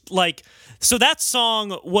reached, like... So that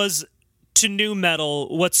song was to new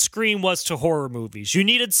metal what Scream was to horror movies. You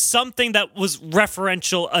needed something that was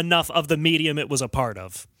referential enough of the medium it was a part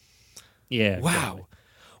of. Yeah. Wow.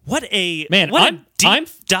 What a deep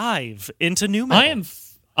dive into new metal.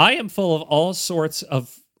 I am full of all sorts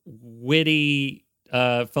of witty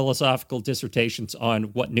philosophical dissertations on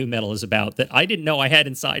what new metal is about that I didn't know I had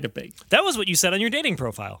inside of me. That was what you said on your dating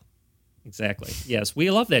profile. Exactly. Yes, we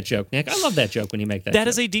love that joke, Nick. I love that joke when you make that That joke.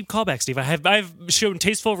 is a deep callback, Steve. I've shown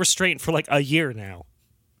tasteful restraint for like a year now.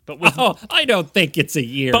 But I don't think it's a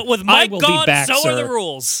year. But with my God, back, so sir. are the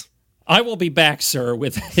rules. I will be back, sir,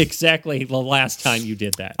 with exactly the last time you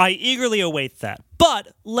did that. I eagerly await that.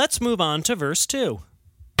 But let's move on to verse 2.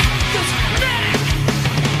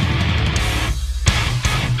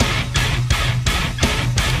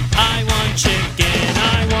 I want chicken,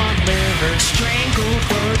 I want liver. Strangled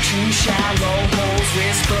her to shallow holes.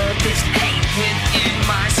 Whisper this hate within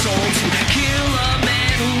my soul. To kill a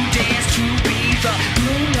man who dares to be the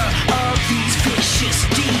ruler of these vicious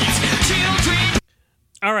deeds. Children.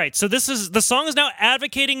 All right, so the song is now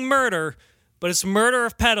advocating murder, but it's murder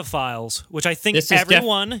of pedophiles, which I think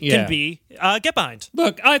everyone can get behind.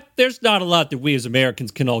 Look, there's not a lot that we as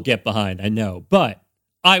Americans can all get behind, I know, but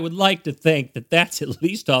I would like to think that that's at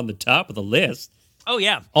least on the top of the list. Oh,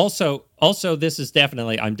 yeah. Also, this is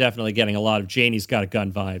I'm definitely getting a lot of Janie's Got a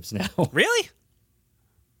Gun vibes now. Really?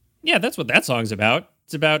 Yeah, that's what that song's about.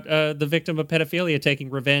 It's about the victim of pedophilia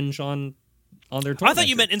taking revenge on their tormentor. I thought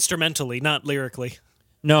you meant instrumentally, not lyrically.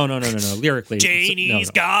 No. Lyrically.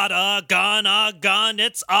 Janie's got a gun.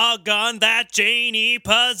 It's a gun that Janie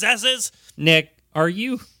possesses. Nick, are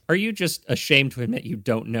you just ashamed to admit you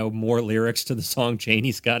don't know more lyrics to the song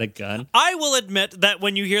Janie's Got a Gun? I will admit that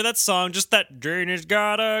when you hear that song, just that Janie's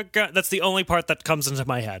got a gun, that's the only part that comes into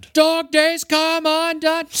my head. Dog days come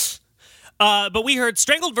undone. But we heard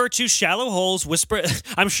strangled virtue, shallow holes, whisper.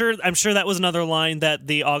 I'm sure that was another line that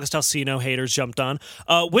the August Alsina haters jumped on.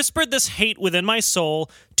 Whispered this hate within my soul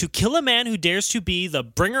to kill a man who dares to be the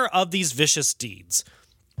bringer of these vicious deeds.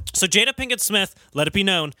 So Jada Pinkett Smith, let it be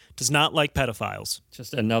known, does not like pedophiles.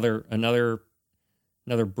 Just another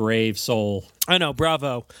brave soul. I know,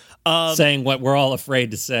 bravo. Saying what we're all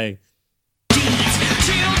afraid to say. Children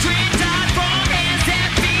die from hands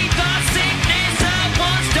that feed the sickness of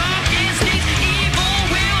one's darkest needs. Evil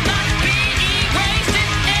will not be erased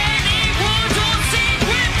in any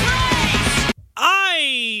secret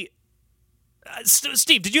place.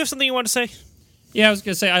 Steve, did you have something you wanted to say? Yeah, I was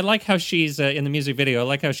going to say, I like how she's, in the music video, I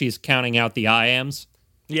like how she's counting out the I-ams.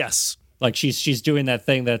 Yes. Like she's doing that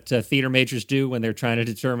thing that theater majors do when they're trying to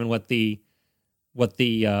determine what the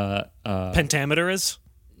pentameter is.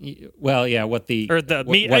 Well, yeah, what the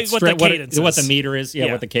cadence is. What the meter is,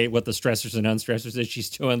 Yeah. what the stressors and unstressors is. She's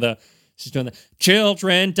doing the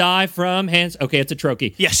children die from hands. Okay, it's a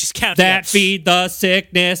trochee. Yeah, she's counting that feed the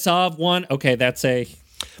sickness of one. Okay, that's a.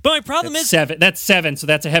 But my problem is seven. That's 7, so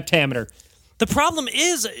that's a heptameter. The problem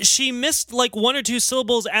is she missed like 1 or 2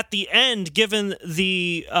 syllables at the end given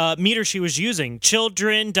the meter she was using.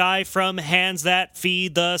 Children die from hands that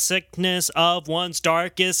feed the sickness of one's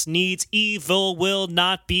darkest needs. Evil will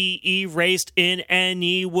not be erased in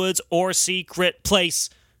any woods or secret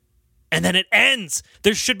place. And then it ends.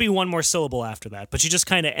 There should be 1 more syllable after that, but she just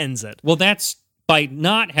kind of ends it. Well, that's by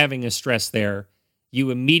not having a stress there,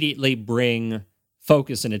 you immediately bring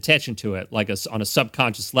focus and attention to it like on a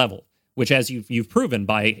subconscious level. Which, as you've proven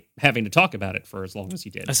by having to talk about it for as long as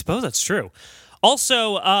you did. I suppose that's true.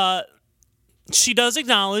 Also, she does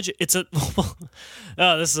acknowledge it's a... oh,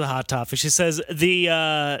 this is a hot topic. She says,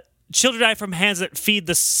 the children die from hands that feed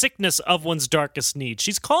the sickness of one's darkest need.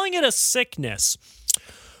 She's calling it a sickness,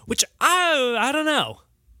 which I don't know.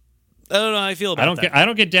 I don't know how I feel about that. I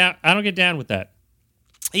don't get down with that.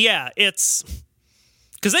 Yeah, it's...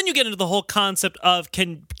 Because then you get into the whole concept of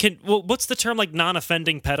what's the term, like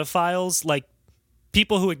non-offending pedophiles, like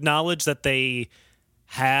people who acknowledge that they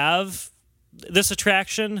have this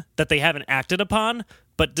attraction that they haven't acted upon.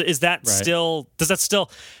 But is that still? Does that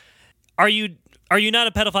still? Are you not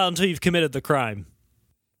a pedophile until you've committed the crime?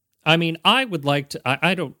 I mean, I would like to.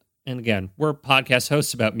 I don't. And again, we're podcast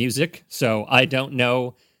hosts about music, so I don't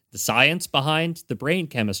know the science behind the brain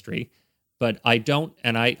chemistry. But I don't,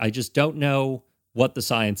 and I just don't know what the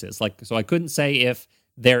science is. Like, so I couldn't say if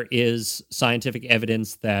there is scientific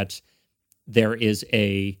evidence that there is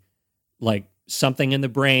something in the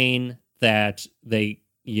brain that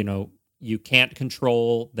you can't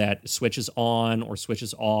control that switches on or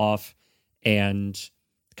switches off. And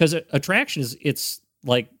because attraction it's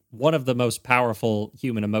like one of the most powerful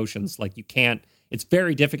human emotions. Like it's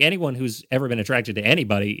very difficult. Anyone who's ever been attracted to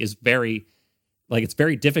anybody is it's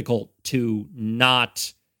very difficult to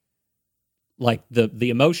not like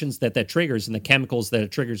the emotions that triggers and the chemicals that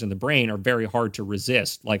it triggers in the brain are very hard to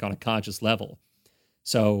resist, like on a conscious level.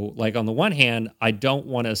 So like on the one hand, I don't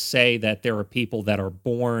want to say that there are people that are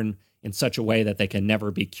born in such a way that they can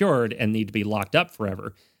never be cured and need to be locked up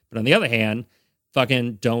forever. But on the other hand,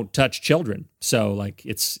 fucking don't touch children. So like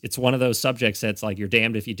it's one of those subjects that's like you're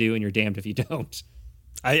damned if you do and you're damned if you don't.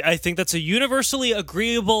 I think that's a universally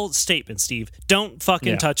agreeable statement, Steve. Don't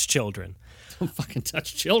fucking touch children. Don't fucking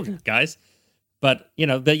touch children, guys. But,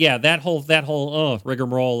 that whole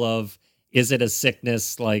rigmarole of, is it a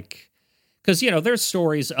sickness? Like, because, there's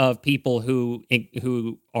stories of people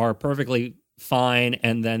who are perfectly fine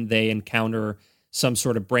and then they encounter some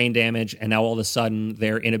sort of brain damage and now all of a sudden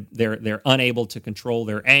they're unable to control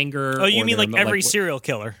their anger. Oh, you mean like every serial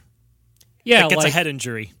killer? Yeah. That gets a head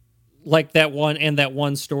injury. Like that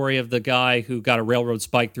one story of the guy who got a railroad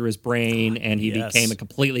spike through his brain and he became a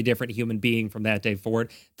completely different human being from that day forward.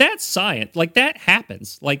 That's science. Like that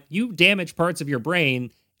happens. Like you damage parts of your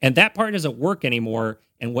brain and that part doesn't work anymore.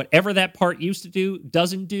 And whatever that part used to do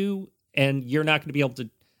doesn't do. And you're not going to be able to,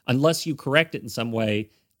 unless you correct it in some way,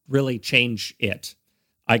 really change it.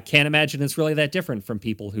 I can't imagine it's really that different from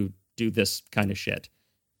people who do this kind of shit.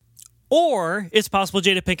 Or it's possible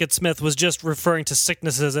Jada Pinkett Smith was just referring to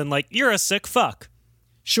sicknesses and like, you're a sick fuck.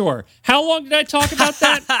 Sure. How long did I talk about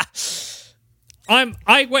that?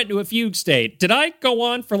 I went into a fugue state. Did I go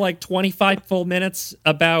on for like 25 full minutes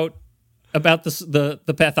about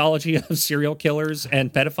the pathology of serial killers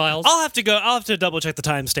and pedophiles? I'll have to double check the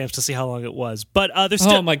timestamps to see how long it was. But there's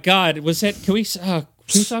still... Oh my God. Was it... Can we talk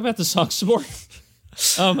about the song some more?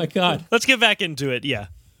 Oh my God. Let's get back into it. Yeah.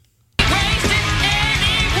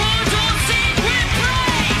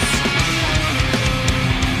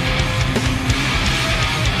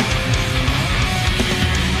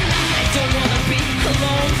 Don't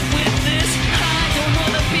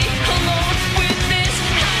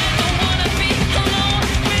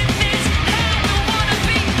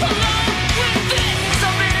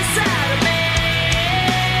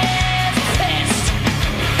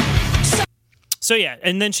So yeah,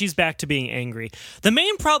 and then she's back to being angry. The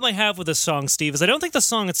main problem I have with this song, Steve, is I don't think the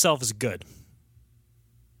song itself is good.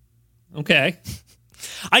 Okay.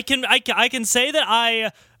 I can say that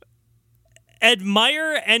I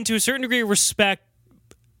admire and to a certain degree respect,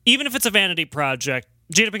 even if it's a vanity project,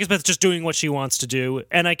 Jada Pinkett Smith just doing what she wants to do,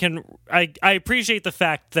 and I appreciate the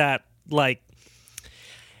fact that, like,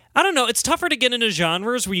 I don't know, it's tougher to get into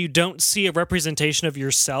genres where you don't see a representation of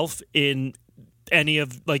yourself in any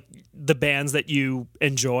of, like, the bands that you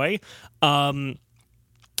enjoy. But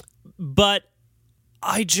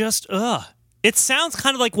I just, it sounds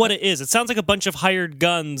kind of like what it is. It sounds like a bunch of hired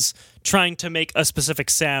guns trying to make a specific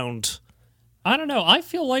sound. I don't know. I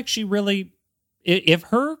feel like she really, if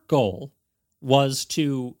her goal was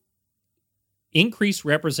to increase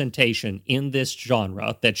representation in this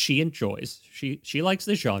genre that she enjoys, she likes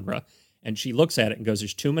this genre, and she looks at it and goes,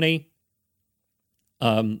 there's too many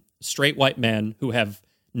straight white men who have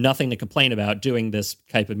nothing to complain about doing this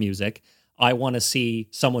type of music. I want to see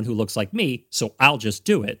someone who looks like me, so I'll just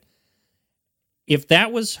do it. If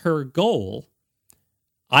that was her goal,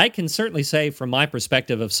 I can certainly say from my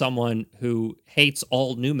perspective of someone who hates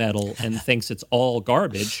all nu metal and thinks it's all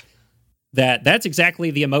garbage, that's exactly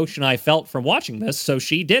the emotion I felt from watching this, so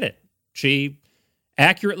she did it. She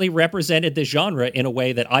accurately represented the genre in a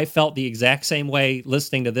way that I felt the exact same way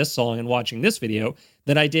listening to this song and watching this video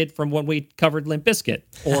that I did from when we covered Limp Bizkit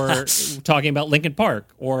or talking about Linkin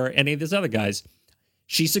Park or any of these other guys.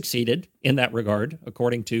 She succeeded in that regard,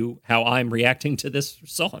 according to how I'm reacting to this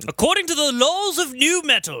song. According to the laws of nu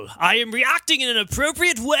metal, I am reacting in an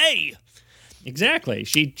appropriate way. Exactly.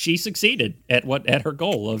 She succeeded at her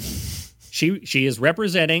goal of she is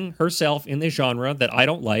representing herself in this genre that I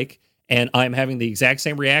don't like, and I'm having the exact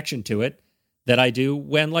same reaction to it that I do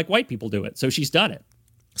when, like, white people do it. So she's done it.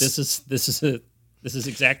 This is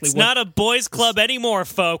exactly it's not a boys' club anymore,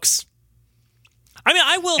 folks. I mean,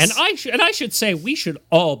 I will, and I should say we should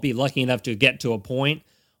all be lucky enough to get to a point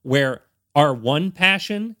where our one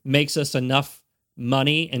passion makes us enough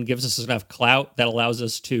money and gives us enough clout that allows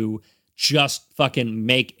us to just fucking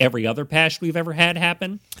make every other passion we've ever had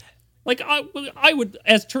happen. Like I would,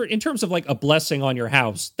 in terms of like a blessing on your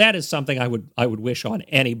house, that is something I would wish on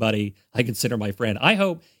anybody I consider my friend. I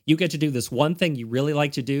hope you get to do this one thing you really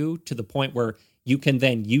like to do to the point where you can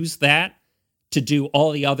then use that to do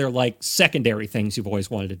all the other, like, secondary things you've always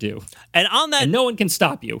wanted to do. And no one can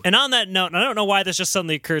stop you. And on that note, and I don't know why this just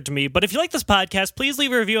suddenly occurred to me, but if you like this podcast, please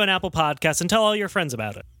leave a review on Apple Podcasts and tell all your friends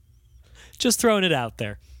about it. Just throwing it out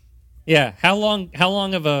there. Yeah. How long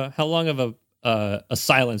of a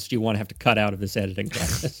silence do you want to have to cut out of this editing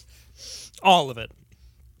process? All of it.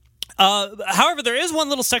 However, there is one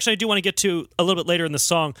little section I do want to get to a little bit later in the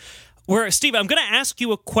song where, Steve, I'm going to ask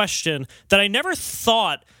you a question that I never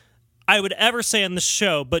thought I would ever say on the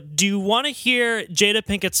show, but do you want to hear Jada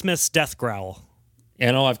Pinkett Smith's death growl?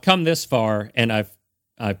 You know, I've come this far, and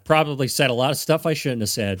I've probably said a lot of stuff I shouldn't have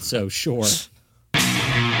said, so sure.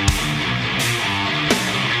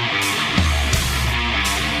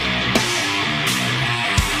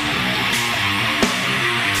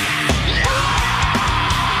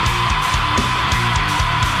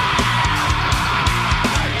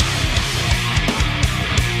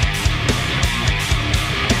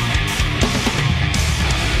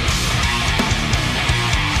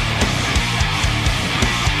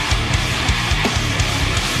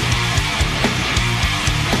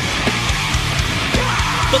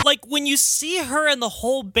 When you see her and the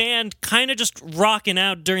whole band kind of just rocking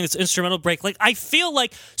out during this instrumental break, like, I feel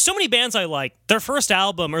like so many bands I like, their first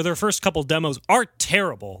album or their first couple demos are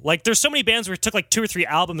terrible. Like, there's so many bands where it took like 2 or 3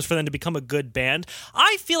 albums for them to become a good band.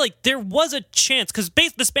 I feel like there was a chance, because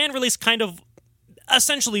this band released kind of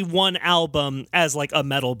essentially one album as like a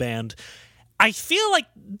metal band. I feel like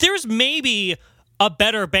there's maybe a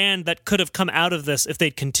better band that could have come out of this if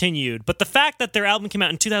they'd continued. But the fact that their album came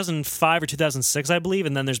out in 2005 or 2006, I believe,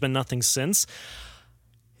 and then there's been nothing since,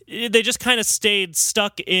 they just kind of stayed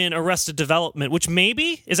stuck in Arrested Development, which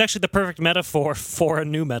maybe is actually the perfect metaphor for a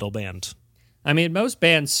nu metal band. I mean, most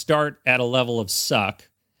bands start at a level of suck,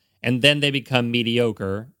 and then they become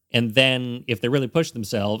mediocre, and then if they really push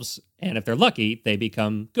themselves, and if they're lucky, they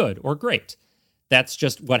become good or great. That's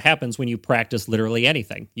just what happens when you practice literally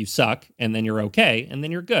anything. You suck, and then you're okay, and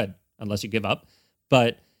then you're good, unless you give up.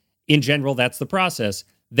 But in general, that's the process.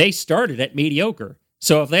 They started at mediocre.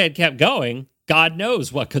 So if they had kept going, God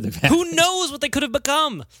knows what could have happened. Who knows what they could have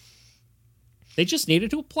become? They just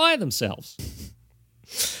needed to apply themselves.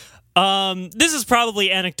 This is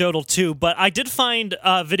probably anecdotal too, but I did find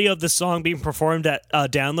a video of this song being performed at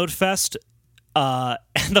Download Fest And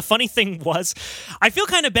the funny thing was, I feel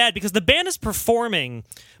kind of bad because the band is performing,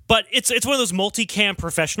 but it's one of those multicam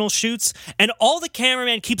professional shoots, and all the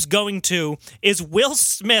cameraman keeps going to is Will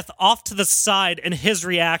Smith off to the side and his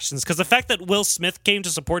reactions, because the fact that Will Smith came to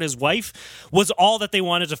support his wife was all that they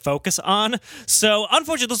wanted to focus on. So,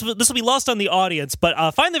 unfortunately, this will be lost on the audience, but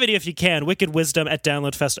find the video if you can, Wicked Wisdom at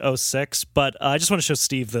DownloadFest06, but I just want to show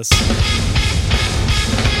Steve this.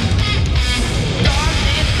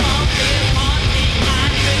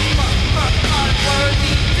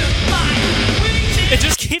 It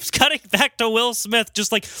just keeps cutting back to Will Smith,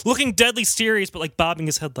 just like looking deadly serious, but like bobbing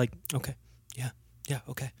his head, like, okay, yeah,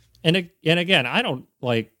 okay. And again, I don't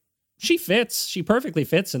like. She fits. She perfectly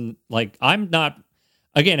fits, and like I'm not.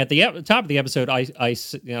 Again, at the top of the episode, I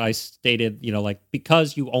stated, like,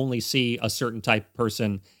 because you only see a certain type of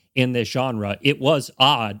person in this genre, it was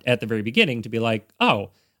odd at the very beginning to be like,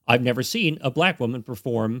 oh, I've never seen a black woman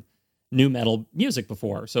perform nu metal music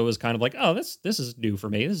before. So it was kind of like, oh, this is new for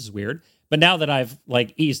me. This is weird. But now that I've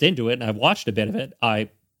like eased into it and I've watched a bit of it,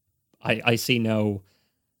 I see no,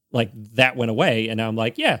 like, that went away, and now I'm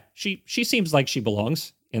like, yeah, she seems like she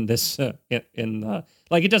belongs in this like,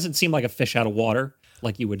 it doesn't seem like a fish out of water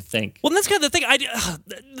like you would think. Well, that's kind of the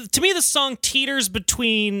thing. To me, the song teeters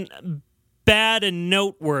between bad and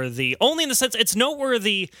noteworthy, only in the sense it's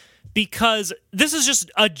noteworthy because this is just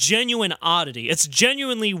a genuine oddity. It's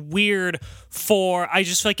genuinely weird for, I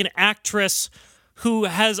just feel like, an actress who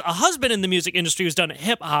has a husband in the music industry who's done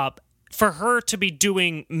hip-hop, for her to be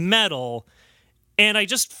doing metal. And I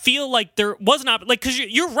just feel like there was not, like, because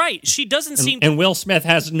you're right, she doesn't seem... And Will Smith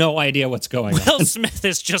has no idea what's going on. Will Smith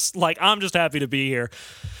is just like, I'm just happy to be here.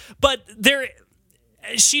 But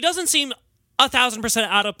she doesn't seem 1,000%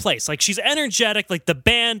 out of place. Like, she's energetic, like the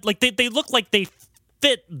band, like they look like they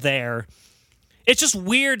fit there. It's just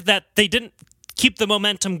weird that they didn't keep the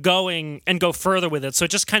momentum going and go further with it. So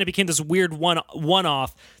it just kind of became this weird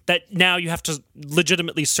one-off that now you have to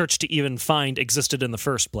legitimately search to even find existed in the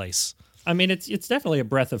first place. I mean, it's definitely a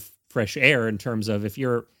breath of fresh air in terms of if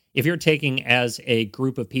you're taking as a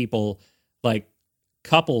group of people, like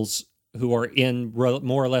couples who are in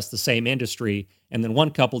more or less the same industry, and then one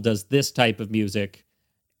couple does this type of music,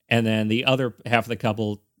 and then the other half of the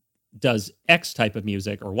couple does X type of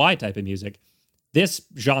music or Y type of music. This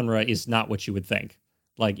genre is not what you would think.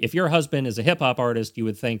 Like, if your husband is a hip hop artist, you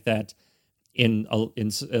would think that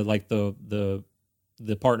like the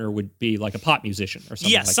partner would be like a pop musician or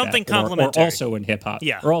something. Yeah, like something that. complementary. Or also in hip hop.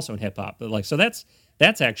 Yeah, or also in hip hop. But like, so that's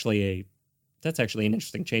actually an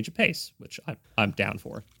interesting change of pace, which I'm down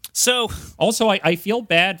for. So also, I feel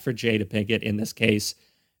bad for Jada Pinkett in this case,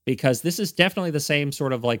 because this is definitely the same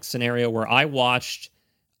sort of like scenario where I watched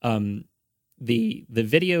the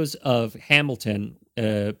videos of Hamilton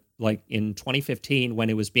like in 2015 when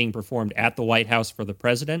it was being performed at the White House for the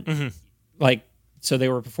president. Mm-hmm. Like, so they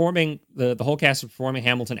were performing, the whole cast was performing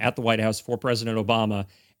Hamilton at the White House for President Obama,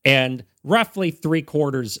 and roughly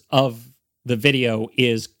 3/4 of the video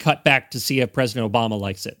is cut back to see if President Obama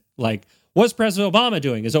likes it. Like, what's President Obama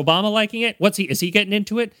doing? Is Obama liking it? Is he getting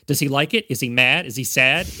into it? Does he like it? Is he mad? Is he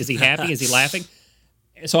sad? Is he happy? Is he laughing?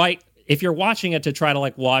 So if you're watching it to try to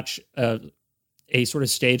like watch a sort of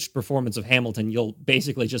staged performance of Hamilton, you'll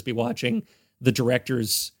basically just be watching the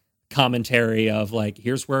director's commentary of like,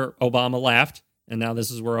 here's where Obama laughed, and now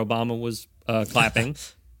this is where Obama was clapping.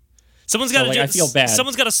 Someone's got to. I feel bad.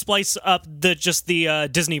 Someone's got to splice up the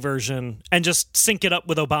Disney version and just sync it up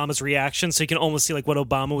with Obama's reaction, so you can almost see like what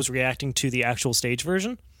Obama was reacting to the actual stage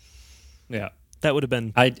version. Yeah, that would have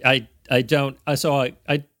been. I don't. So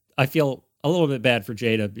I feel a little bit bad for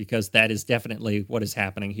Jada, because that is definitely what is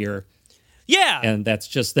happening here. Yeah, and that's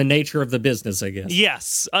just the nature of the business, I guess.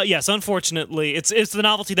 Yes, yes. Unfortunately, it's the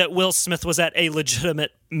novelty that Will Smith was at a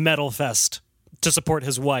legitimate metal fest to support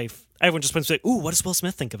his wife. Everyone just went to say, "Ooh, what does Will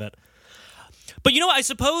Smith think of it?" But I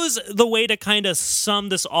suppose the way to kind of sum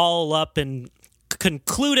this all up and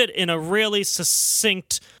conclude it in a really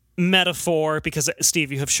succinct metaphor, because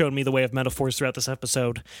Steve, you have shown me the way of metaphors throughout this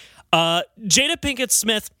episode. Jada Pinkett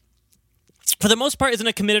Smith, for the most part, is in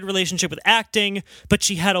a committed relationship with acting, but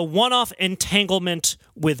she had a one-off entanglement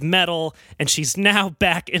with metal, and she's now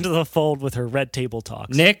back into the fold with her Red Table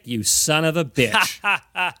Talks. Nick, you son of a bitch.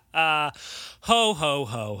 Ho, ho,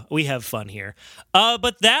 ho. We have fun here.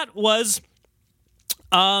 But that was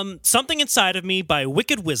Something Inside of Me by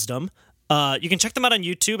Wicked Wisdom. You can check them out on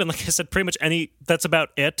YouTube, and like I said, pretty much that's about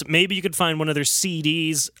it. Maybe you could find one of their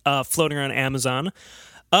CDs floating around Amazon.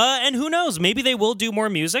 And who knows, maybe they will do more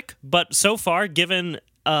music, but so far, given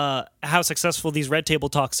how successful these Red Table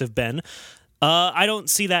Talks have been, I don't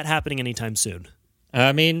see that happening anytime soon.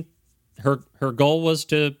 I mean, her goal was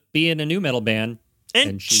to be in a new metal band,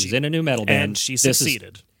 and she was in a new metal band. And she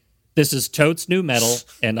succeeded. This is totes new metal,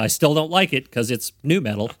 and I still don't like it because it's new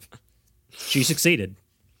metal. She succeeded.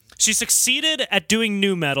 She succeeded at doing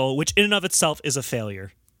new metal, which in and of itself is a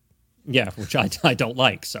failure. Yeah, which I don't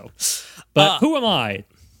like. So, but who am I?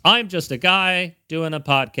 I'm just a guy doing a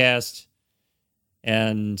podcast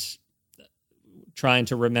and trying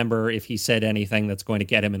to remember if he said anything that's going to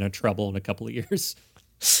get him into trouble in a couple of years.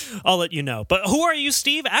 I'll let you know. But who are you,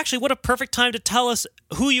 Steve? Actually, what a perfect time to tell us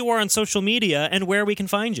who you are on social media and where we can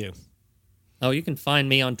find you. Oh, you can find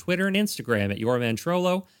me on Twitter and Instagram at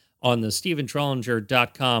YourManTrollo, on the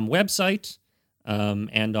StephenTrollinger.com website,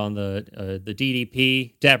 and on the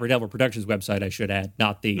DDP, Dapper Devil Productions website, I should add,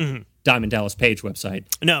 not the Diamond Dallas Page website.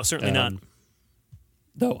 No, certainly not.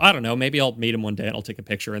 Though, I don't know, maybe I'll meet him one day and I'll take a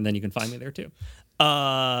picture and then you can find me there too.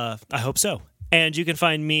 I hope so. And you can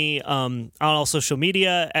find me on all social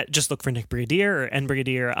media. Just look for Nick Brigadier or N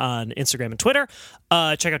Brigadier on Instagram and Twitter.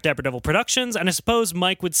 Check out Dapper Devil Productions. And I suppose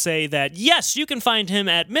Mike would say that, yes, you can find him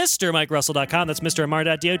at MrMikeRussell.com. That's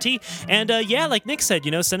MrMar.dot. And yeah, like Nick said,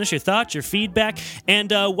 send us your thoughts, your feedback.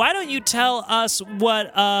 And why don't you tell us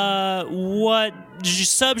what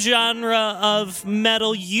subgenre of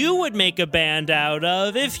metal you would make a band out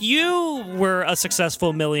of if you were a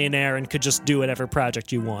successful millionaire and could just do whatever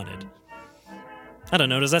project you wanted? I don't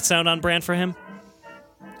know. Does that sound on brand for him?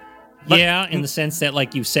 Yeah, in the sense that,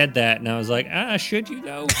 like, you said that, and I was like, should you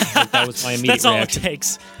know? Like, that was my immediate reaction. That's all it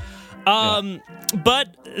takes.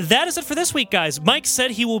 But that is it for this week, guys. Mike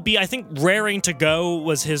said he will be, I think, raring to go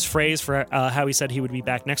was his phrase for how he said he would be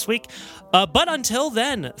back next week. But until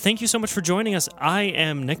then, thank you so much for joining us. I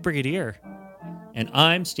am Nick Brigadier. And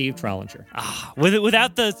I'm Steve Trollinger.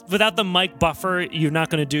 Without the mic buffer, you're not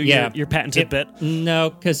going to do your patented bit. No,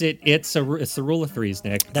 because it's the rule of threes,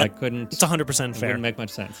 Nick. It's 100% fair. It wouldn't make much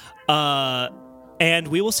sense. And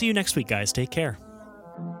we will see you next week, guys. Take care.